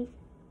paint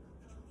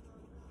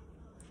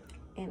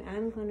and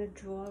I'm going to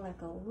draw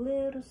like a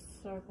little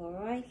circle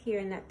right here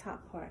in that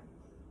top part.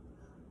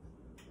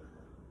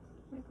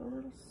 Like a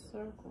little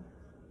circle.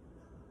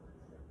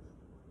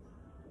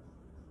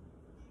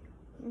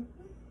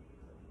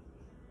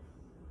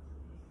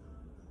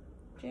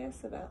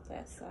 Just about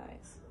that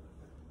size.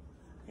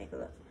 Take a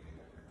look.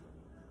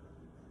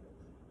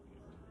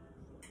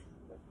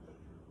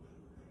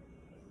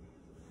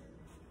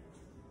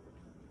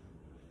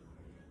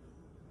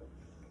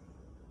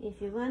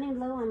 If you're running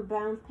low on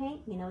brown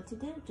paint, you know what to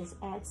do. Just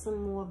add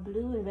some more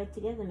blue and red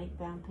together to make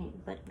brown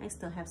paint. But I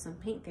still have some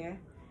paint there.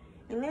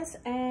 And let's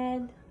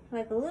add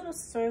like a little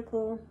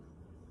circle.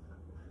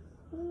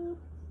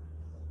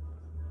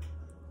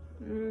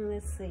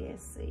 Let's see.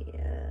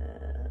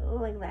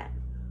 Like that.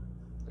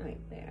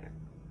 Right there.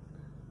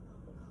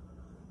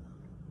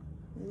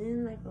 And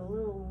then like a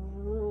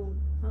little,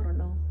 I don't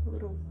know,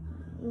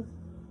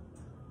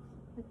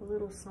 like a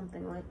little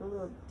something, like a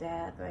little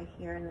dab right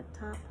here in the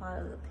top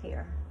part of the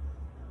pear.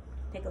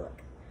 Take a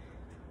look.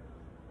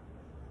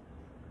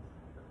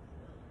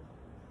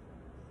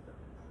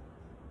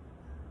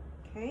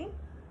 Okay.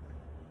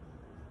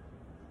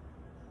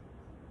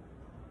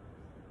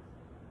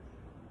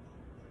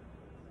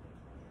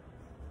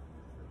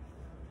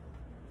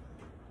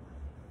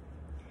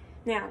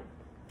 Now,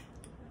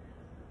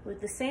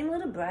 with the same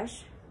little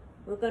brush,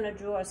 we're going to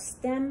draw a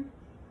stem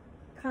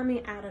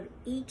coming out of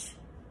each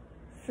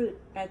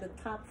fruit at the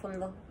top from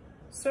the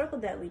circle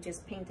that we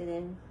just painted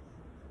in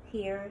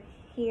here,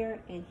 here,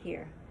 and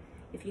here.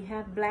 If you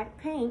have black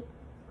paint,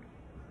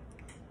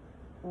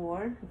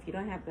 or if you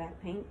don't have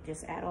black paint,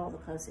 just add all the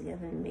colors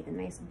together and make a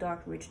nice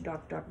dark, rich,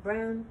 dark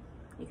brown.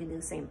 You can do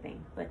the same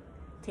thing. But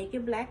take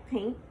your black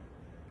paint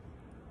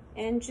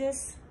and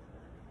just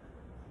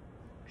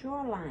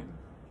draw a line.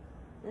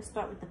 Let's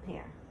start with the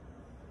pear.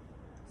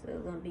 So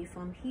it's going to be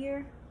from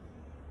here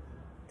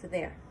to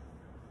there.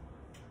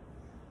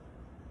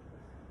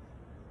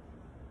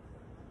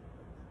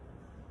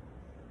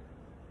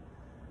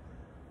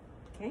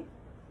 Okay.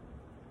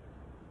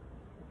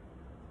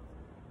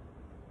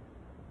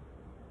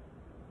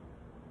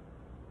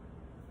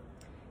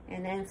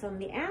 And then from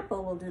the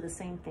apple, we'll do the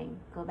same thing.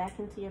 Go back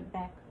into your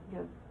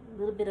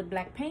little bit of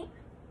black paint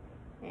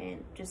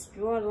and just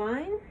draw a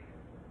line.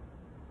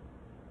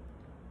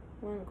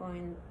 One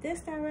going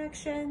this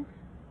direction,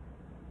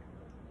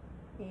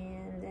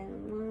 and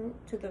then one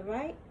to the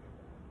right.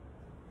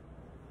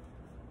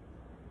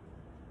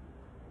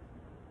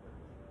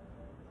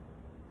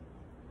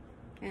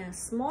 And a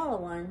smaller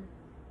one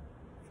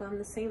from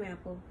the same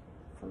apple,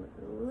 from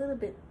a little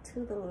bit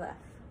to the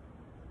left.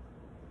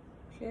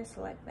 Just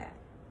like that.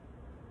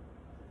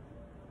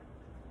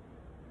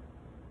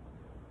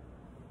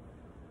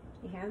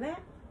 You have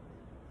that?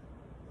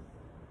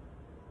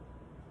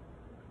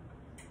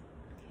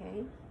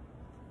 Okay.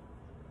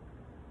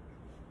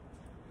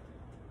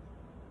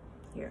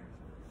 Here.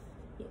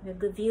 You have a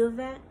good view of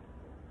that?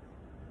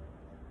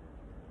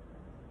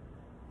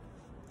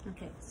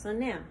 Okay, so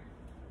now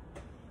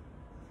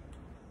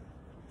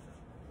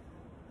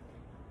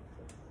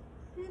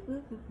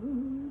the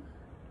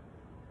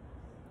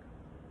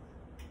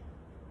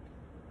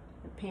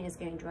paint is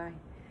getting dry.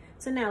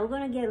 So now we're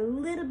going to get a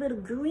little bit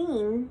of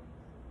green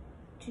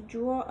to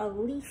draw a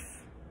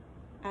leaf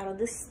out of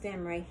this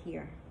stem right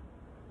here.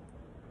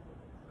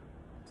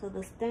 So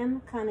the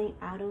stem coming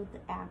out of the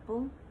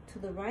apple to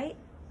the right,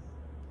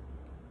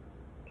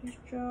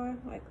 just draw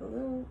like a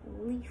little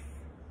leaf.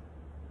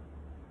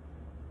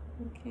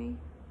 Okay,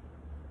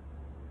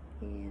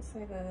 and it's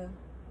like a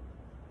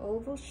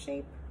oval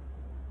shape,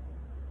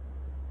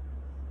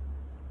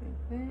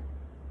 like that.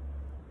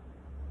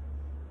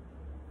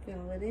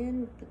 Fill it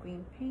in with the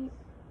green paint.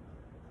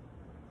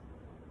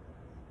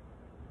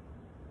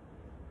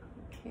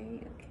 Okay,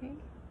 okay.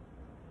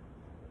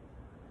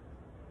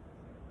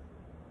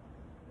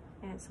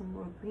 Add some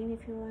more green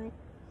if you like.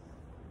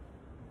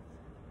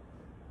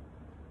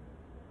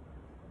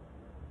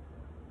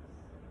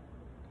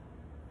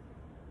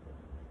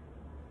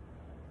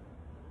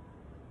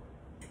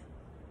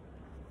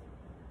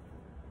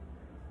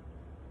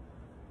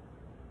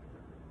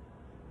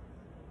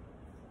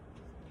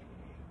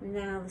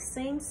 Now the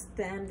same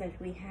stem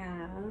that we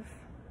have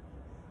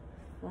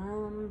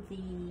from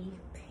the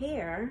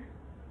pear,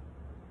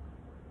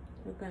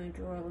 we're going to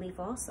draw a leaf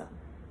also.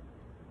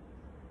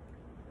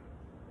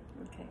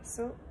 Okay,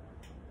 so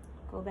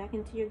go back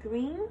into your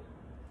green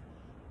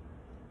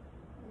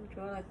and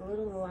draw like a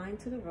little line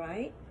to the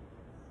right.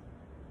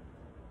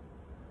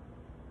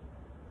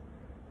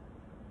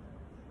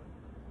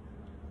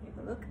 Take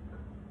a look.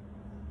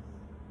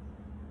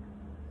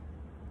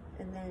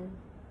 And then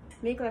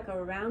make like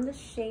a rounded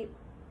shape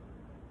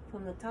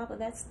from the top of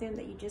that stem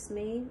that you just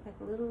made, like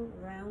a little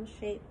round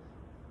shape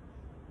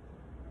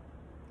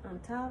on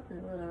top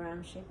and a little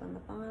round shape on the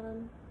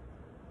bottom.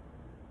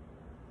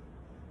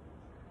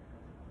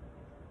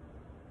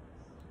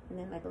 And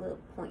then like a little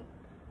point.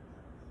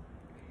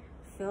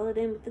 Fill it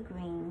in with the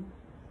green.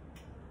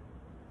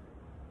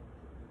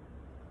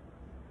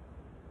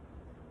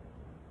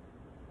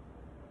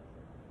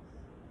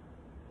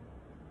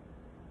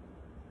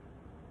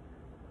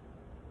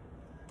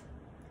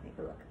 Take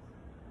a look.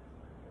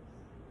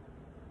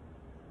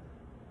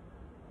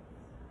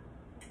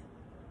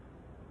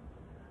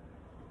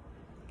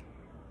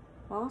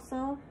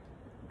 Also,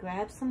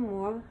 grab some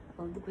more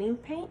of the green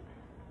paint.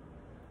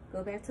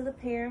 Go back to the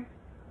pear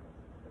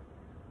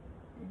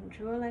and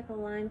draw like a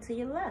line to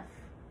your left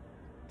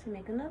to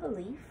make another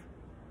leaf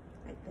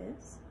like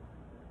this.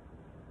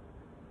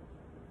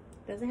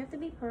 Doesn't have to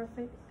be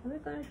perfect. And we're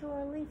going to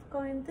draw a leaf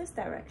going this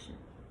direction.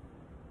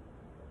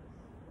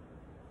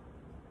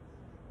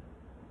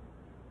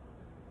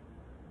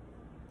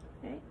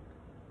 Okay.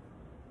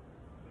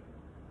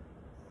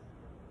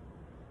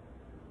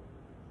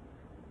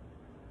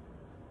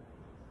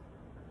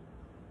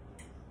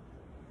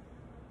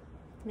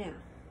 Now,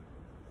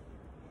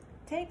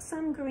 take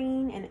some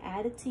green and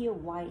add it to your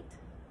white.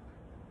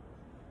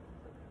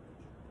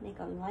 Make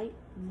a light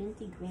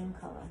minty green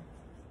color.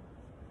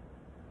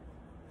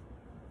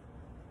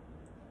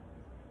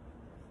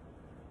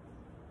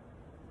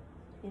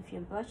 If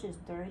your brush is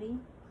dirty,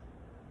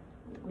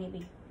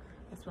 maybe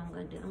that's what I'm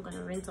going to do. I'm going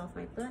to rinse off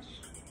my brush.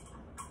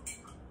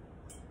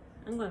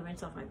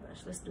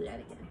 Let's do that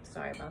again.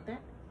 Sorry about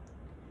that.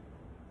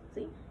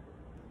 See?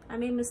 I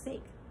made a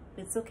mistake.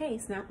 It's okay.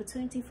 It's an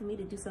opportunity for me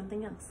to do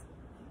something else.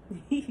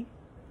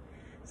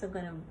 So I'm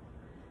going to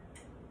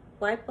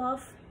wipe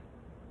off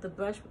the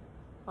brush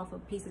off a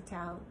piece of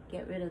towel,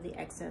 get rid of the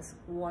excess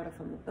water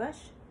from the brush.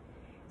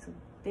 So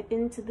dip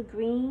into the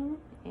green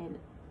and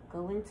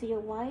go into your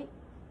white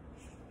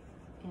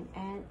and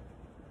add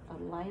a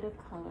lighter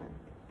color.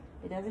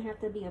 It doesn't have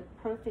to be a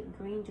perfect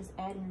green, just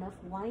add enough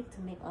white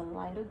to make a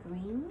lighter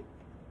green.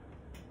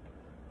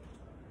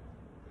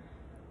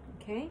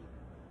 Okay?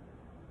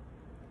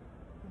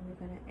 And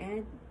we're going to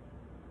add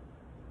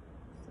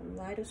some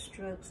lighter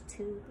strokes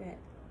to that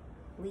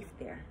leaf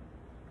there.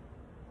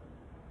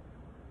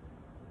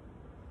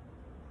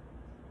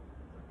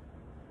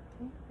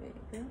 Okay, there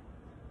you go.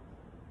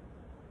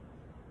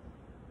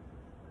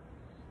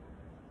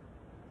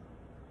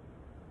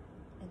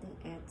 And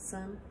then add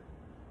some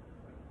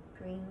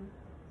green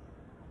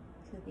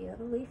to the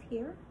other leaf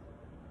here.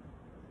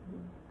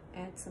 And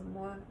add some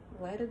more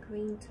lighter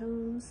green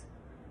tones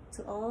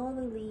to all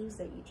the leaves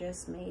that you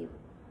just made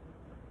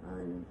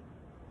on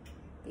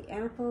the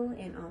apple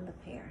and on the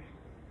pear.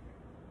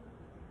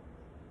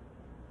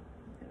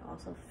 And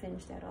also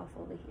finish that off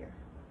over here.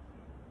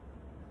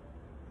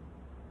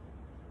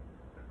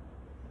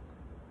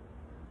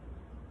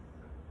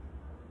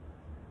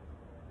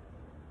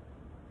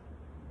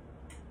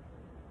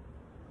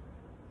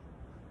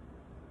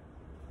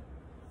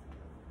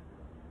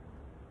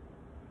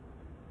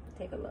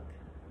 Take a look.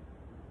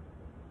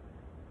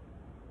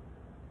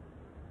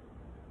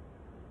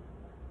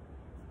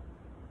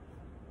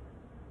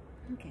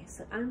 Okay,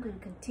 so I'm going to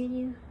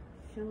continue,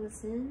 fill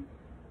this in,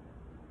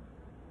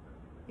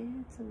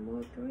 add some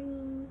more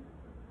green.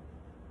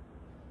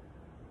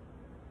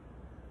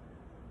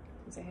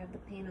 Since I have the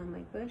paint on my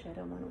brush, I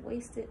don't want to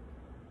waste it.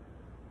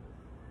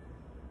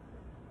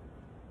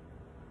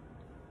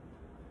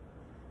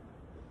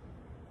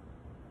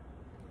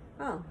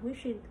 Oh, we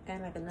should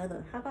add like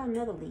another, how about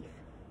another leaf?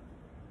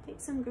 Take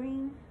some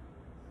green,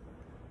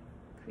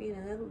 create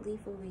another leaf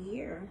over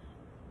here.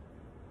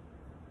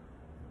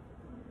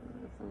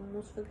 I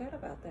almost forgot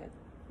about that.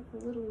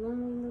 Like a little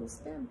lonely little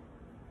stem.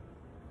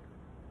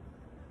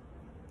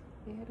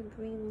 Add a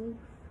green leaf.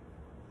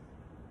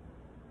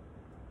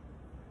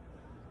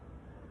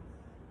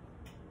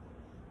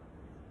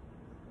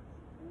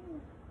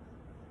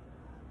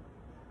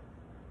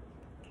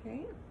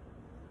 Okay.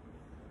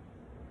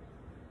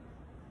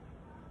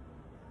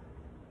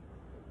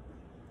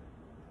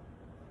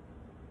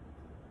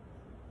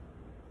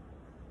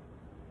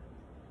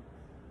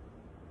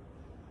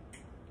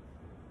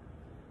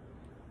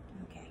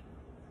 Okay.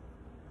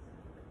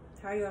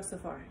 How are you all so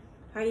far?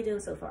 How are you doing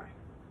so far?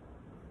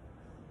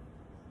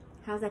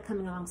 How's that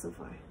coming along so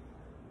far?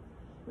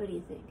 What do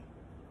you think?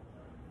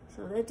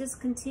 So let's just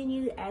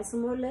continue to add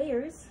some more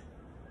layers.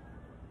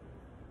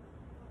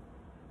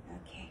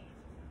 Okay.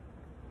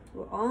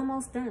 We're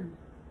almost done.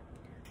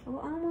 We're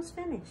almost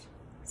finished.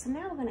 So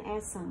now we're going to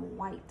add some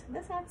white.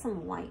 Let's add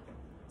some white.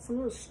 Some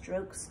little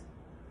strokes.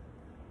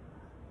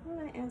 I'm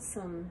going to add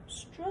some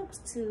strokes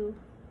to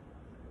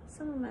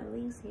some of my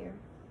leaves here.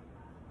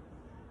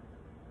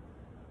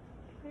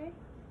 Okay.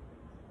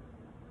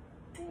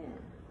 Yeah.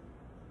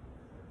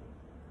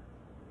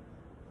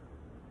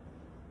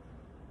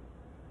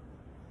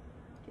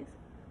 Just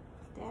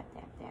dab,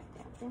 dab, dab,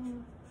 dab,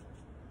 dab.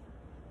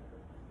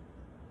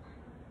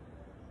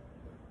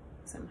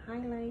 Some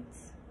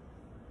highlights.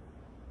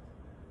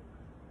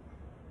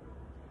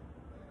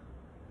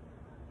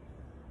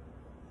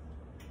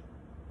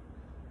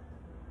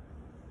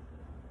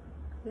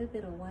 A little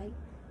bit of white.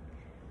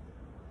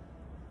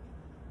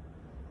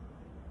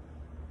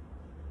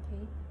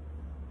 Okay.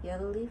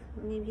 Yellow leaf,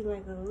 maybe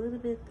like a little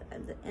bit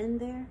at the end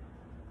there.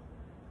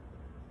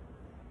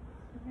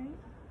 All right.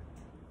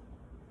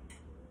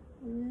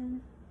 And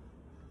then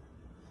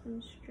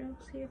some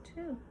strokes here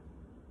too.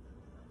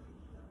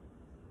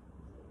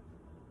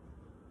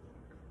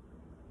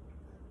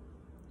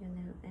 And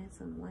then add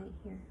some white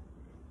here.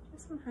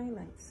 Just some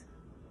highlights.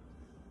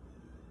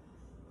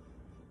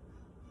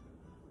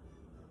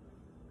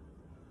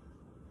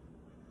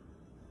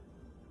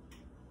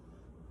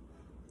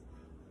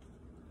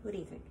 What do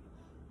you think?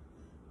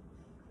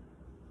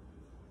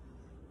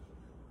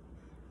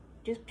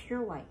 Just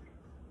pure white,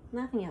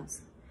 nothing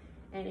else.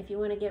 And if you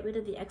want to get rid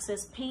of the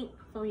excess paint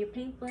from your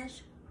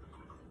paintbrush,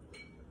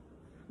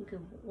 you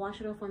can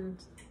wash it off on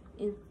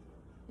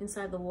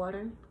inside the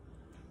water.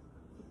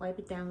 Wipe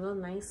it down real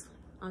nice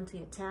onto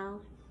your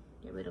towel.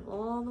 Get rid of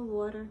all the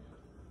water.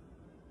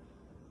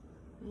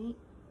 Right?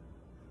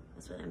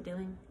 That's what I'm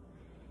doing.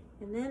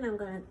 And then I'm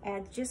going to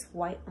add just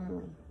white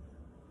only.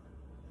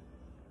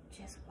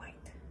 Just white.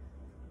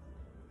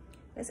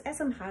 Let's add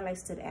some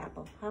highlights to the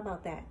apple. How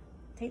about that?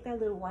 Take that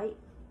little white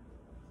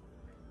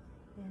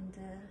and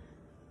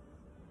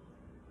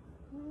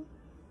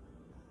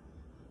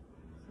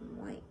some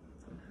white,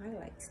 some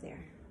highlights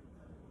there.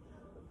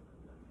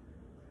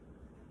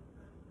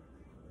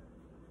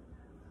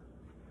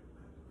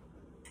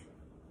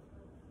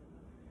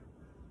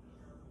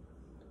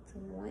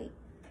 Some white.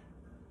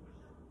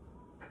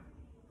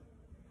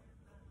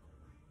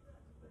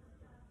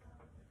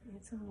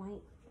 Add some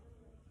white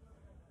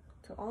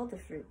to all the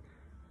fruit.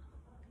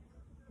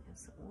 Add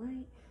some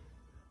white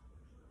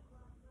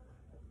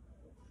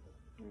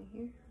right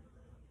here.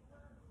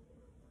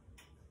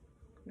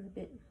 A little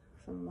bit,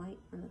 some white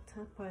on the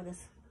top part of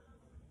this,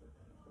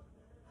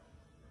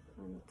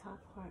 on the top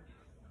part.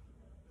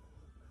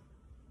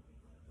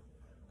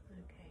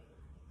 Okay.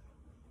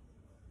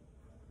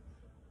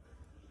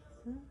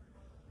 So.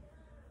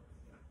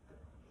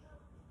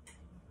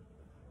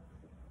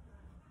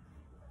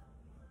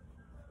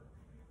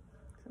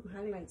 Some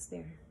highlights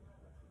there.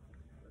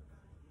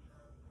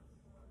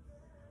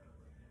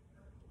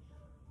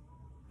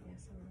 Yeah,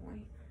 some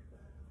white.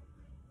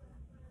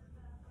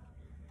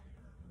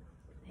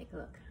 Take a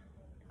look.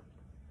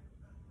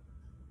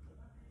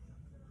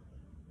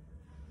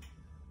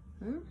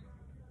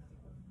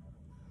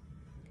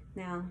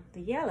 Now,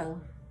 the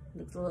yellow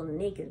looks a little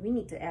naked. We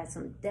need to add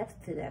some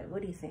depth to that.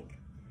 What do you think?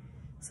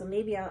 So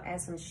maybe I'll add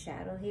some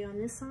shadow here on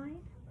this side.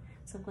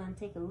 So I'm going to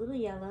take a little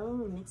yellow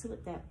and mix it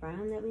with that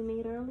brown that we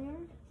made earlier.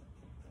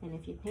 And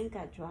if your paint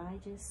got dry,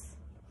 just,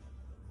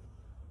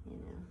 you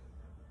know,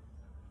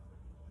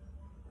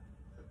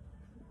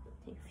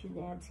 take a few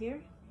dabs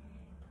here.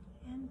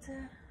 And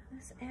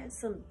let's add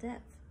some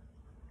depth,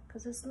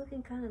 because it's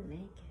looking kind of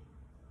naked.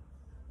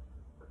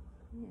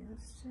 Yeah,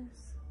 let's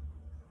just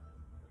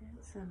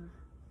add some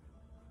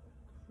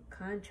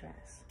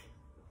contrast.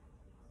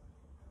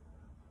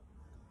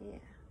 Yeah.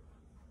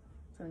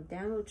 Some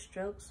downward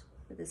strokes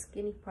with the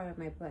skinny part of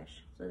my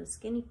brush. So the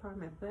skinny part of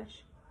my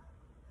brush,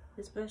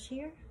 this brush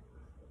here,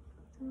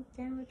 some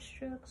downward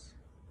strokes.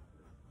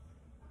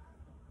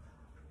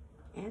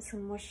 Add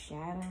some more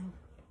shadow.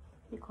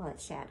 We call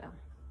it shadow.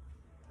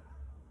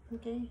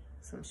 Okay,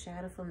 some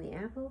shadow from the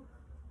apple.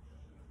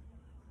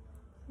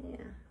 Yeah.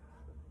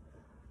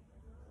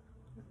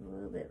 A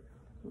little bit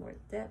more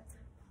depth.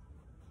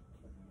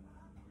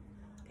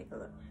 Take a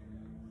look.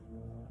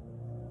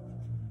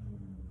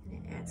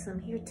 And add some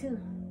here too.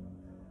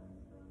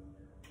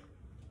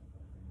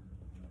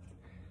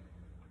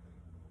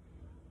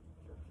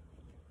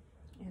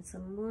 Add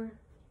some more.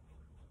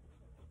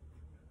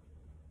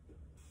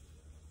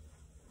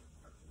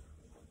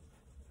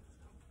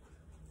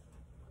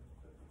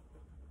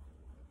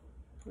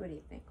 What do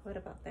you think? What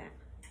about that?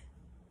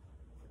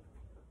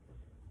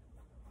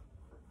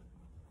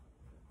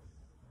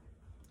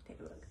 Take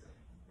a look.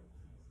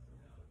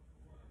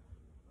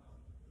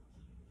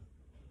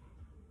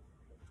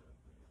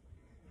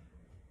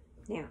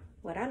 Now,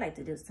 what I like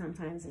to do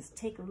sometimes is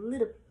take a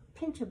little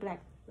pinch of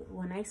black.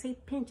 When I say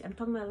pinch, I'm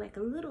talking about like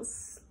a little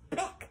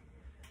speck,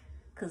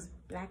 because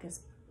black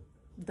is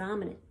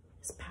dominant,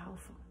 it's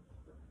powerful.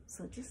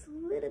 So just a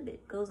little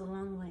bit goes a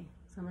long way.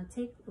 So I'm gonna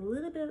take a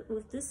little bit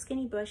with this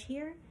skinny brush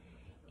here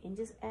and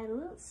just add a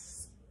little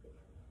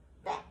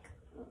speck.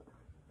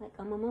 Like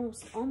I'm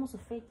almost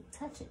afraid to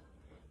touch it.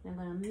 And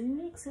I'm gonna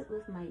mix it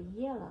with my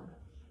yellow.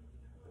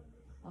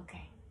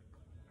 Okay,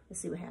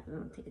 let's see what happens.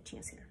 I'm gonna take a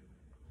chance here.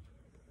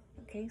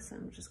 Okay, so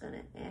I'm just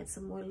gonna add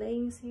some more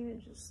layers here,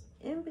 just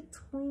in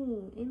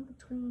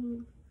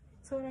between.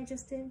 So what I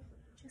just did,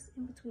 just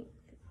in between,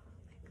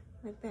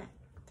 like that.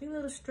 3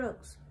 little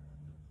strokes.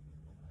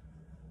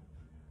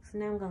 So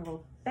now I'm gonna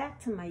go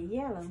back to my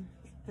yellow.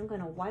 I'm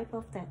gonna wipe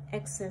off that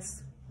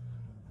excess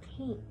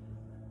paint.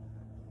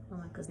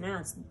 Because now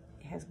it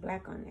has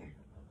black on there,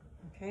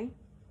 okay?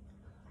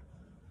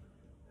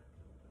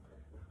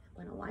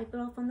 I'm gonna wipe it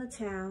off on the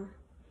towel,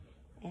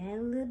 add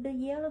a little bit of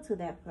yellow to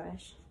that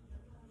brush.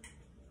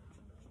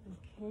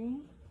 Okay,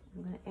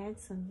 I'm gonna add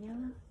some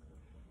yellow,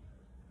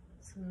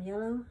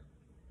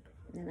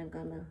 and then I'm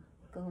gonna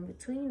go in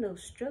between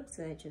those strokes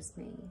that I just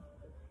made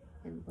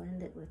and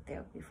blend it with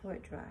there before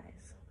it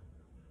dries.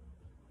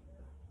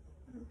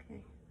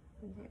 Okay,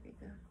 and there we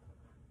go.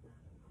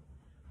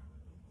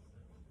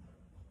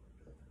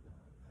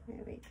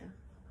 There we go.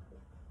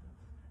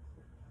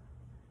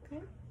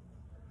 Okay,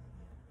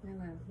 now I'm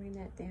gonna bring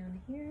that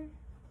down here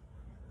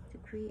to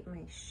create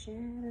my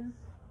shadow.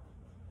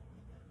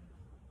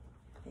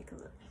 Take a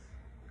look.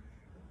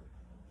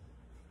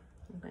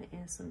 I'm going to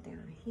add some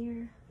down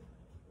here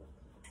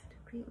to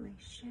create my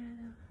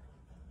shadow.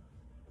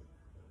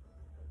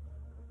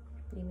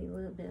 Maybe a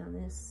little bit on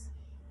this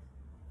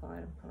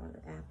bottom part of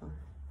the apple.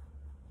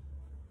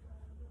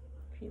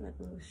 Create like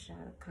a little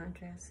shadow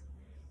contrast.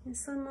 And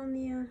some on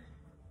the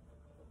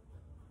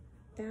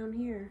down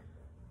here.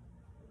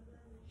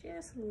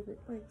 Just a little bit,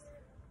 like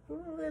a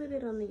little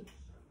bit on the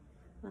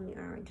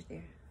orange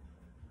there.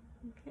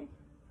 Okay.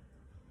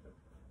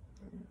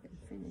 And I can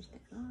finish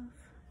that off.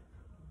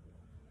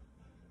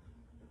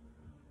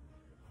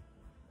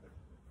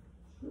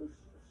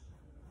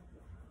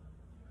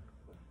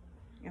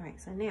 All right,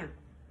 so now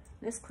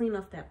let's clean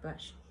off that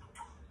brush.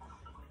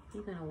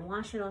 You're gonna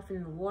wash it off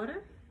in the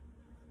water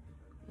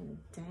and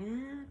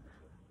dab.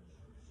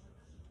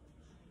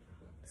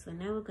 So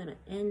now we're gonna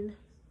end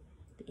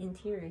the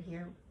interior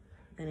here.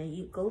 I'm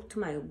gonna go to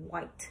my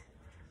white.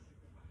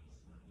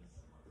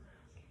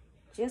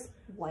 Just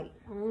white,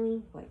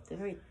 only white, the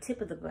very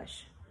tip of the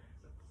brush.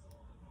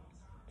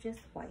 Just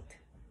white.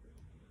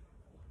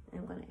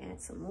 I'm gonna add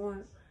some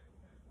more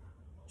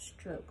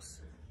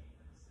strokes.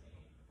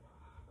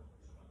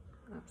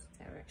 Opposite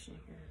direction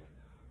here.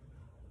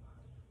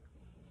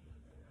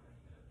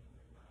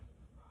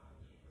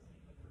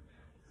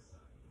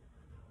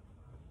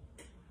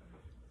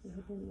 A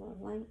little bit more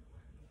white.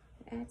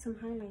 Add some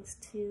highlights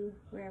to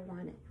where I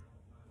want it.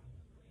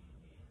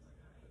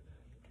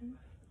 Okay.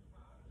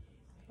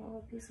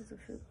 All pieces of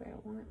fruit where I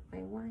want my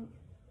white.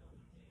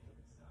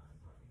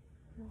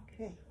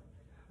 Okay.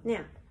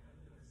 Now,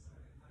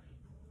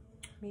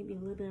 maybe a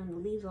little bit on the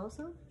leaves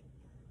also.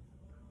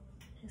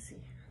 Let's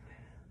see.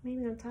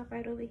 Maybe on top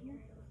right over here.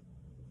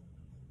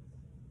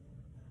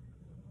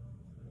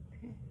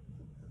 Okay.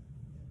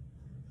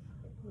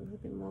 A little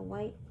bit more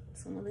white.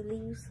 Some of the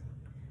leaves.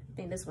 I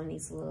think this one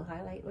needs a little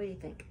highlight. What do you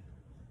think?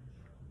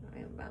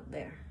 Right about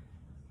there.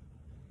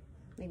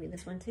 Maybe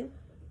this one too.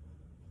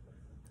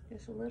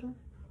 Just a little.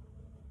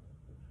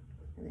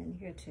 And then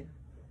here too.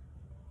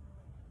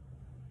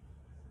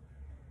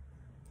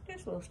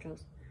 Just little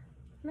strokes.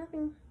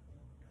 Nothing.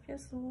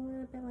 Just a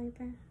little bit like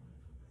that.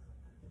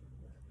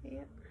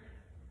 Yep.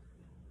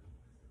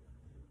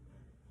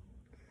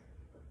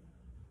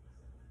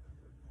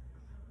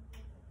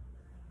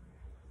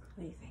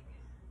 What do you think?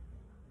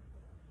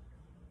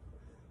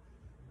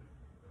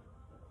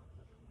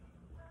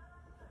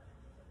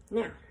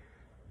 Now,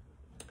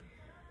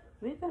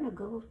 we're gonna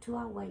go to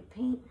our white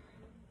paint.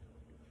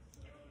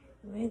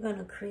 We're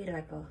gonna create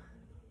like a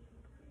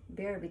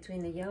barrier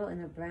between the yellow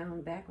and the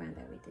brown background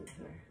that we did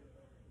here.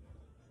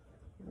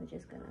 And we're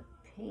just gonna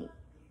paint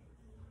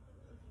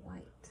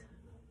white.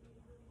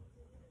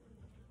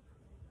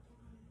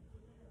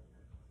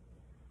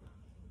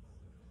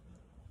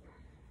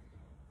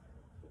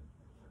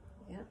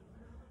 Yep.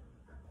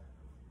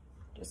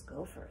 Just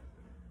go for it.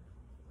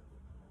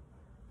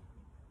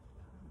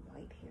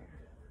 White here.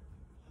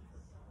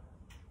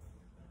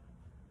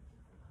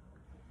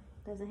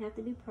 Doesn't have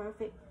to be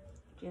perfect.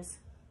 Just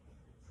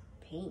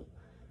paint.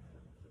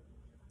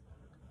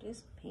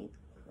 Just paint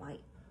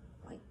white,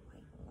 white,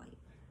 white, white.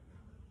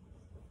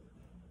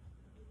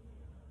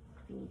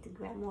 If you need to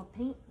grab more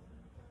paint,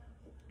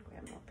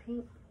 grab more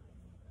paint.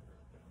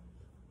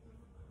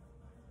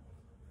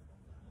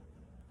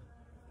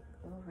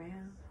 Go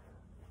around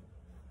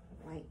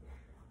white.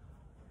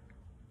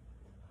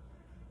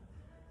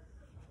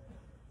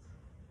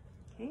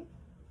 Okay,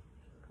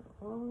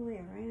 go all the way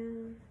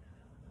around.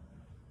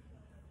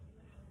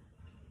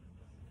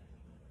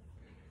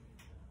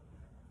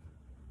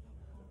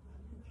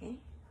 Okay.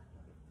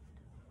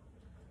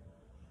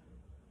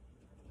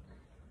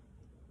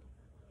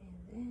 And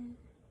then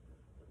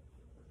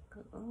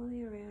go all the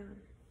way around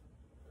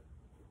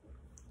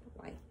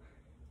white.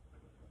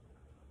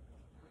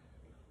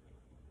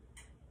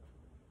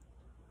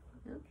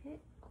 Okay,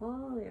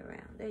 all the way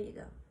around. There you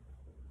go.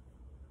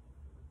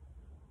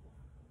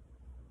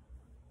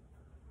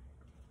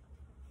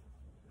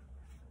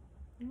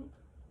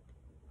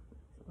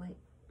 White.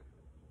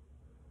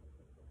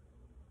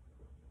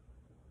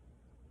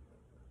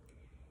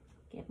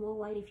 Get more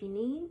white if you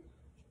need.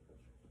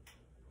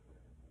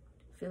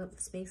 Fill up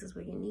the spaces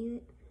where you need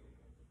it.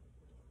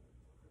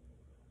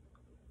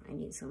 I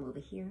need some over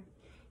here.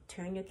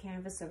 Turn your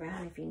canvas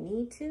around if you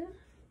need to,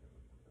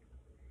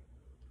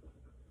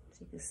 so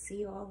you can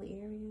see all the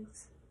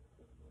areas.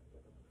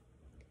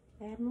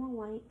 Add more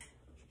white.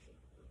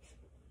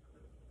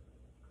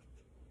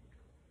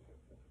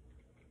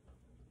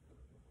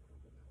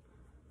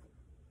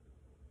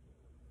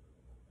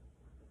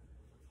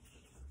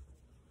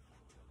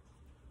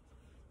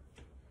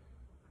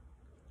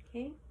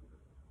 Okay.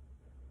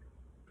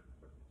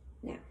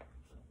 Now,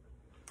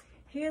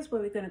 here's where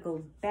we're going to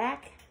go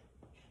back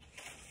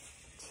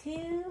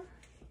to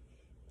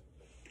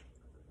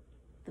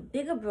the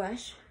bigger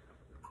brush.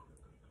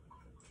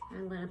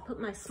 I'm going to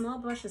put my small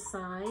brush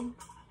aside,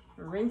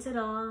 rinse it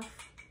off.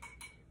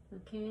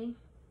 Okay.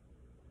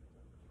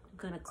 I'm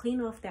going to clean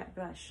off that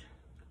brush.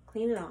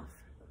 Clean it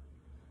off.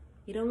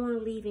 You don't want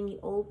to leave any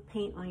old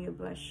paint on your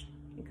brush,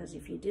 because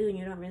if you do and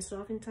you don't rinse it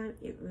off in time,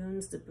 it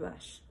ruins the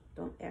brush.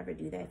 Don't ever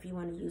do that if you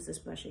want to use this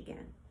brush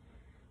again.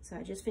 So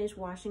I just finished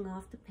washing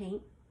off the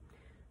paint.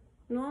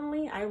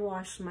 Normally I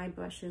wash my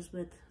brushes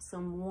with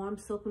some warm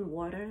soap and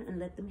water and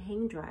let them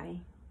hang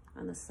dry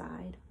on the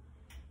side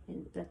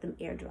and let them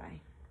air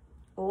dry.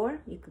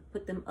 Or you could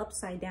put them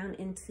upside down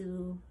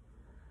into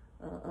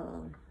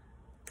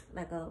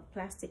like a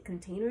plastic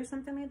container or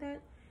something like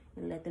that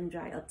and let them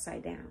dry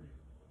upside down.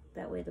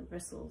 That way the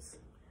bristles,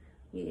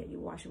 you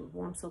wash it with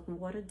warm soap and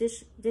water.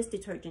 Dish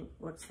detergent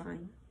works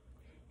fine.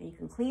 And you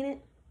can clean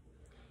it.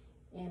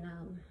 And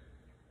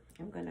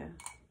I'm gonna,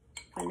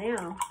 for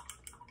now,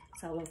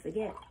 so I won't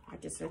forget, I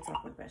just rinsed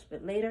off my brush.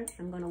 But later,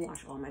 I'm gonna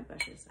wash all my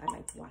brushes. I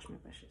like to wash my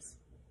brushes.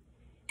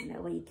 And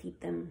that way you keep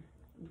them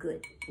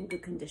good, in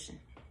good condition.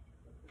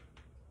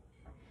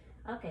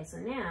 Okay, so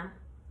now,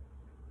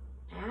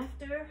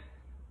 after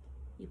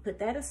you put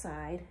that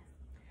aside,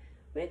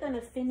 we're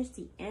gonna finish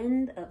the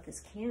end of this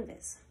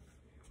canvas.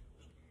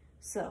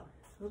 So,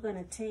 we're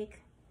gonna take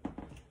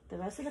the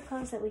rest of the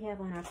colors that we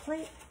have on our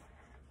plate.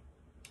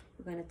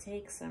 We're going to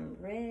take some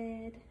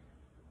red,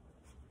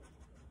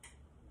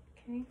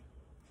 okay,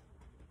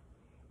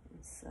 and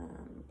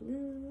some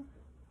blue,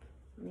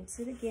 mix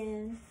it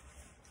again.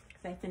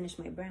 If I finish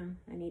my brown,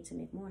 I need to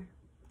make more.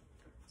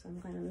 So I'm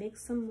going to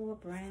mix some more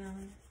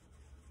brown,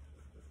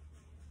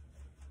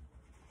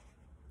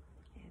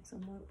 add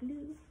some more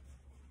blue,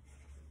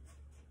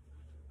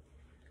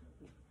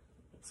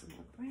 get some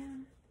more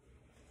brown,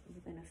 and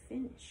we're going to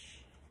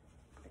finish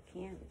the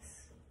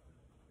canvas.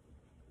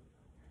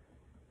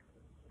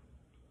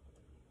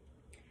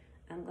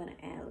 I'm going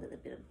to add a little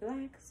bit of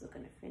black, so I'm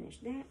going to finish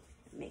that,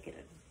 make it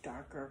a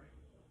darker,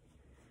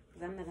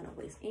 because I'm not going to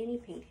waste any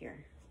paint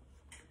here.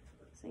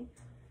 See?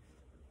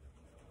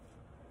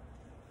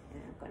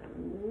 And I'm going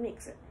to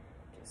mix it,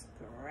 just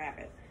grab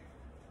it,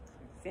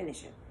 and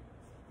finish it.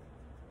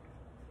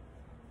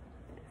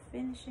 I'm going to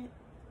finish it.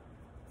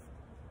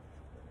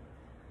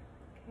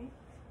 Okay.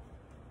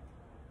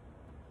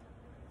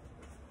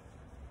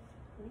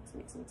 Mix,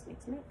 mix, mix,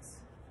 mix, mix.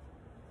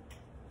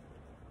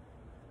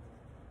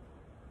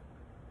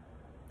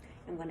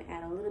 I'm going to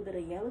add a little bit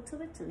of yellow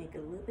to it to make it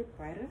a little bit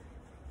brighter,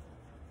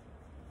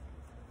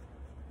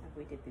 like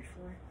we did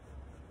before.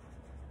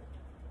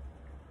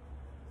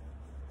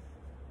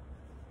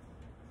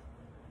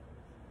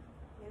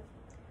 Yep.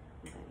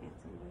 I'm going to add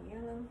some more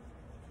yellow,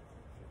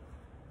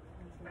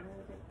 make it a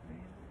little bit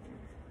brighter.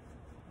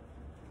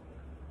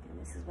 And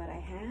this is what I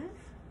have.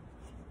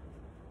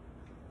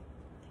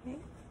 Okay.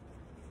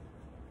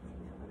 And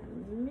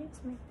I'm going to mix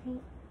my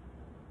paint.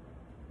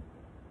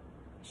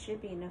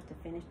 should be enough to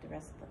finish the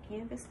rest of the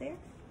canvas there.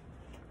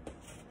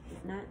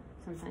 If not,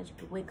 sometimes you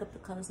could wake up the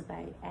colors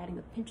by adding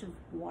a pinch of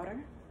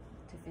water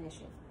to finish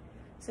it.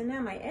 So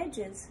now my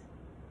edges,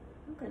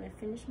 I'm going to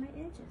finish my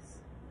edges.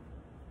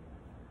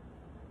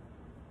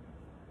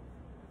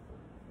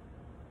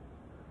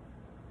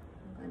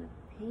 I'm going to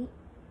paint,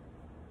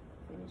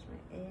 finish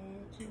my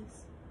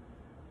edges,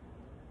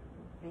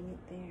 bring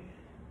it there.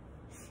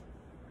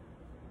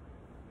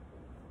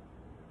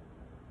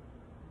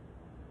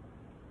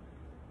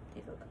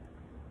 Take a look.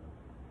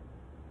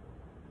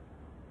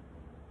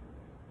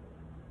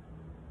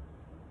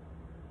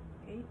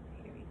 Okay,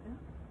 here we go.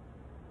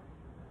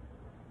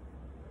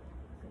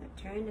 I'm going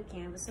to turn the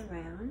canvas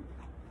around.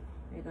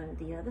 We're going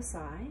to the other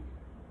side.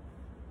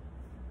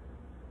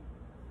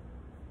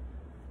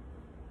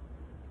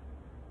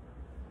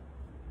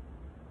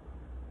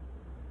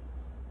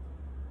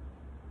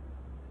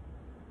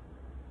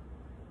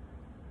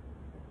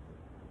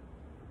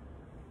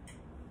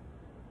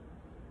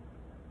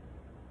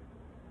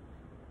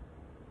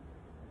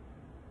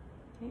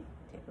 Okay,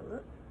 take a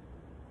look.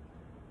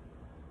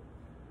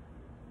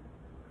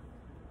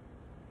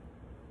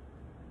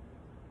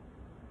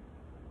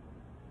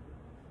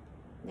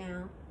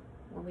 Now,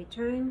 when we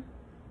turn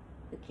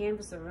the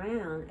canvas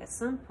around, at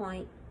some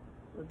point,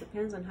 it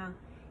depends on how,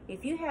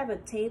 if you have a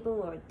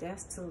table or a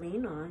desk to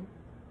lean on,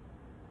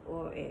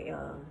 or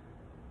an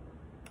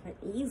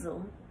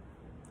easel,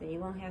 then you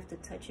won't have to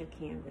touch your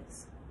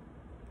canvas.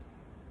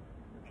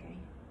 Okay,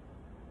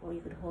 or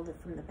you could hold it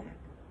from the back.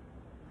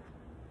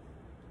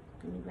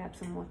 Let me grab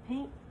some more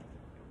paint.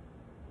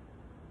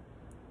 Okay.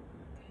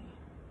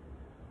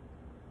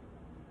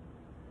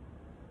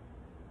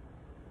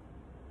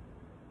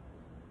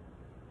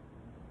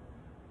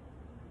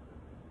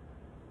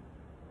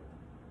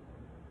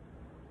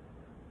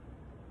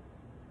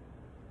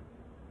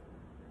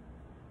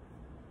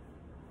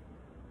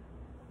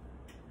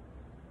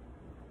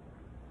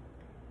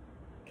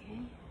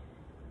 Okay.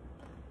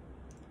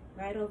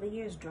 Right over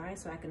here is dry,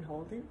 so I can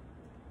hold it.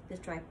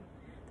 The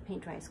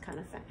paint dries kind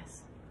of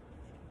fast.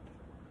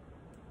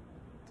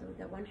 So we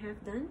got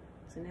 1/2 done.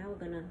 So now we're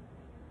gonna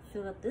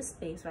fill up this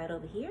space right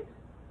over here.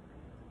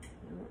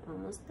 And we're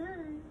almost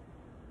done.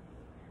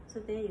 So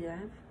there you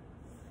have.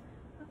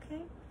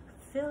 Okay,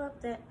 fill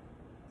up that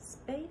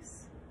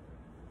space.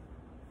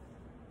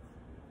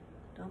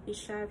 Don't be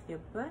shy with your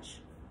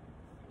brush.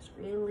 Just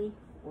really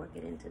work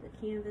it into the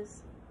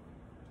canvas.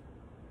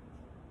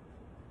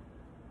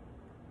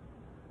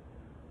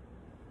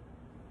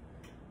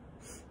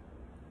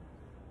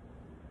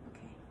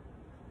 Okay,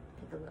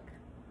 take a look.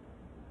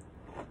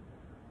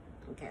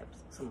 Okay,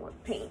 some more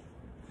paint.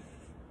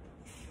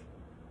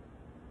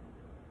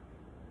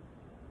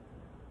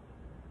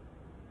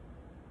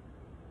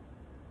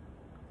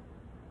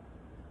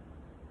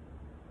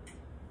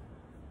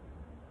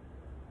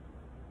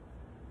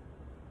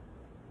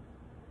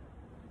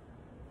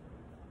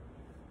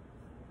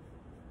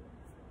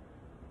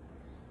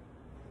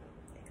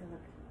 Take a look.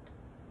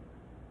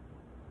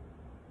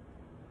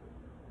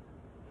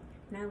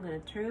 Now I'm going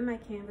to turn my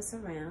canvas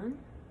around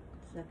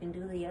so I can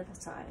do the other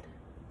side.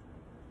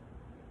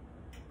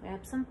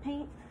 Grab some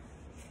paint.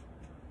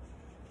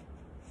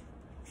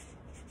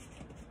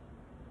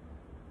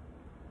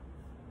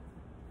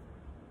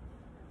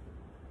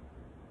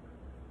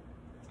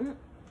 I'm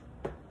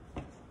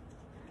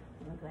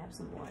gonna grab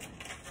some water.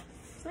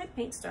 So my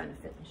paint's starting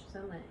to finish. So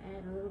I'm gonna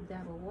add a little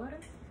dab of water.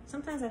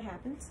 Sometimes that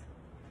happens.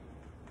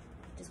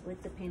 Just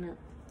wet the paint up.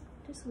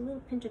 Just a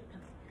little pinch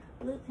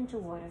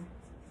of water.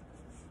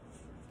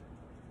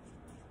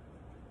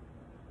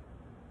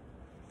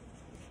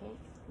 Okay,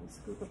 and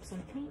scoop up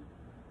some paint.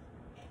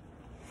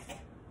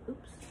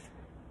 Oops.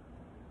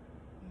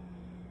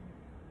 And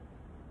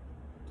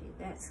do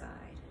that side.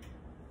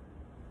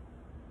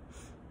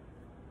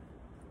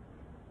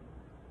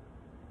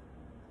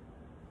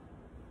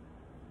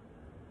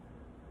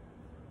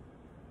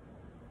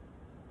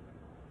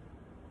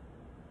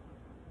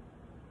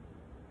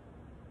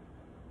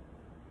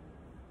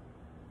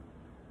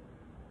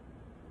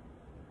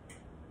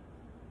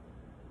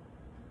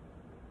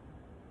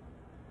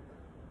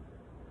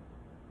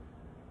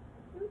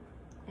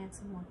 Add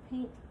some more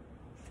paint.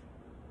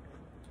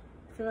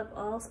 Fill up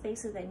all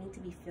spaces that need to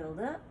be filled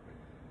up.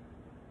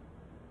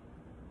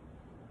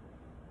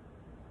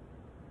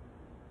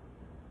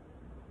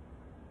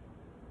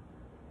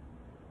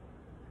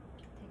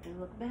 Take a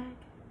look back.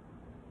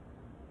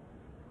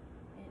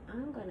 And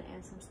I'm going to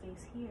add some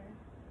space here.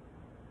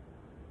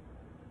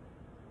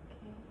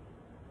 Okay.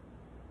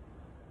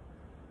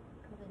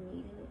 Because I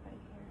needed it right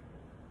here.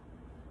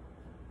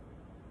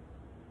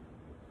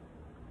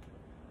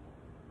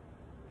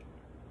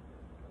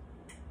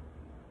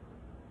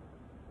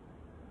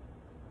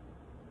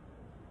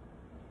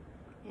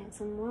 Add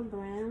some more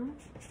brown.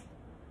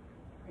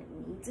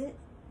 It needs it.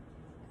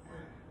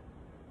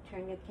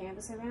 Turn your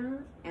canvas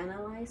around,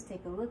 analyze,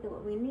 take a look at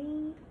what we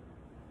need.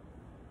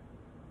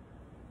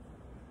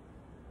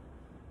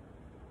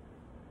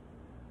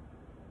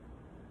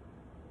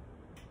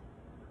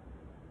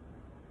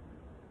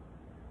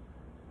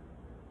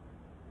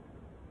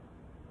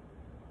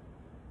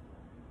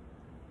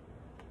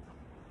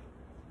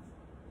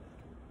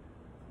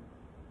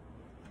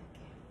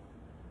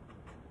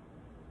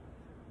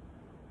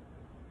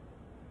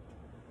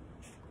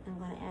 I'm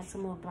going to add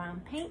some more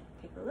brown paint.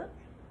 Take a look.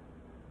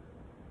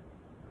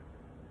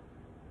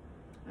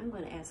 I'm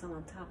going to add some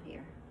on top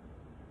here.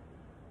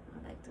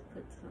 I like to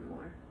put some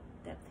more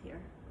depth here.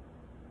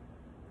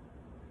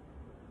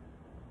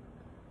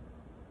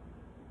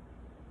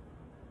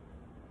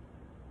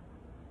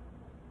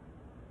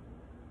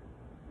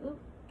 Ooh,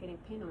 getting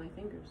paint on my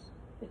fingers.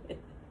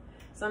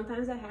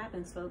 Sometimes that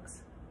happens,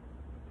 folks.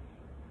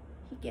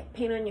 You get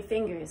paint on your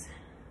fingers.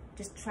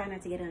 Just try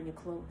not to get it on your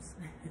clothes.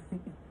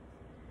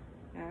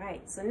 All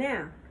right, so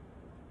now,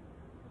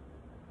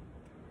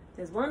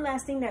 there's one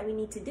last thing that we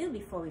need to do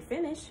before we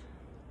finish.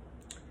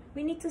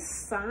 We need to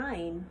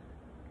sign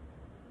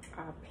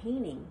our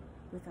painting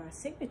with our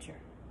signature.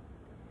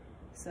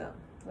 So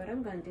what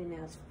I'm going to do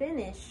now is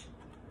finish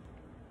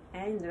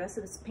adding the rest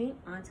of this paint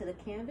onto the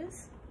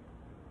canvas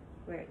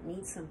where it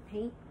needs some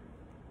paint,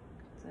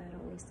 so I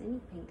don't waste any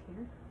paint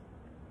here.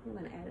 I'm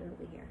going to add it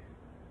over here.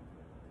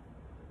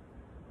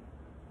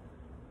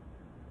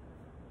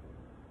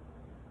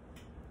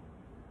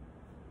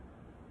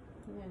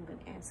 And I'm going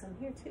to add some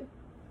here too.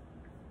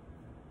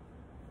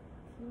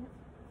 Yep.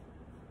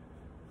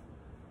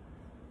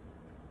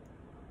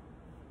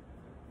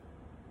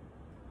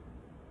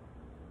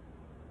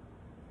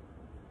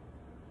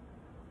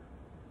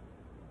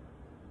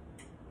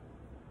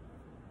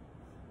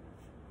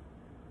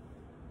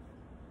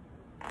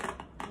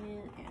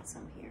 And add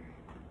some here.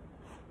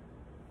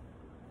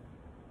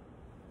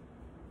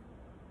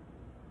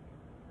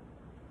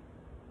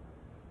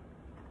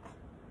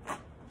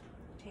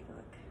 Take a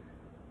look.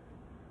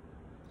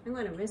 I'm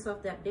going to rinse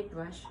off that big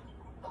brush.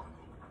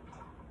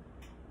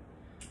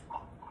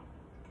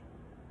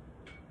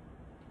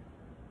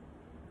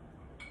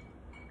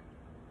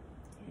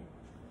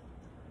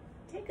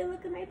 Take a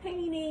look at my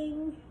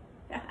painting.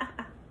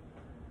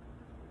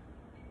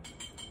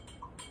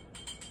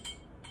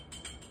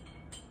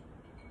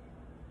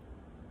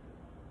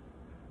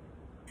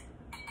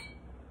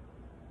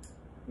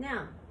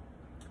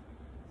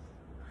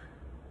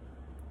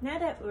 Now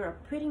that we're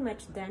pretty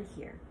much done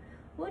here,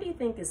 what do you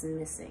think is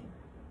missing?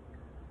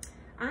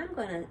 I'm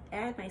going to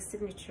add my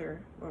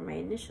signature or my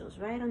initials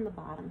right on the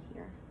bottom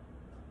here.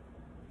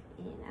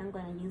 And I'm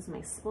going to use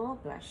my small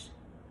brush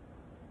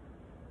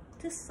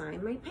to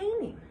sign my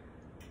painting.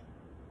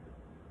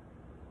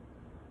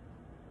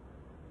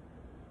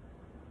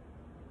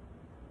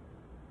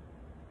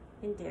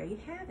 And there you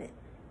have it.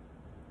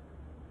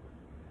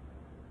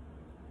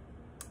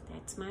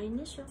 That's my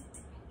initial.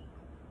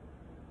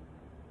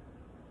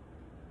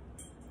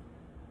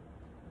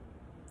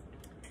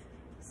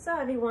 So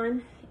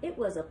everyone, it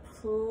was a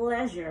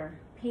pleasure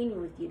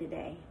painting with you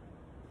today.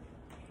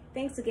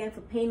 Thanks again for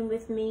painting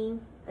with me.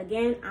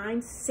 Again,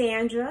 I'm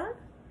Sandra,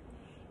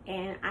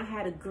 and I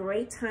had a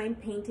great time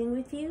painting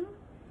with you.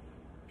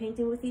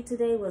 Painting with you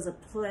today was a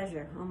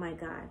pleasure. Oh my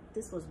God,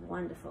 this was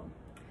wonderful.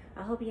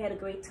 I hope you had a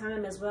great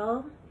time as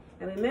well.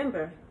 And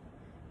remember,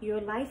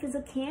 your life is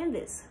a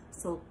canvas,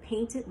 so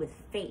paint it with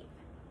faith.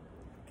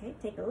 Okay,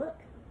 take a look.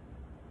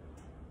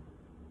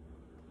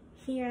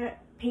 Here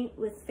at Paint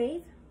with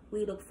Faith,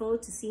 we look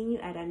forward to seeing you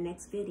at our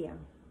next video.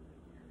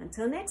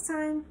 Until next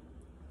time.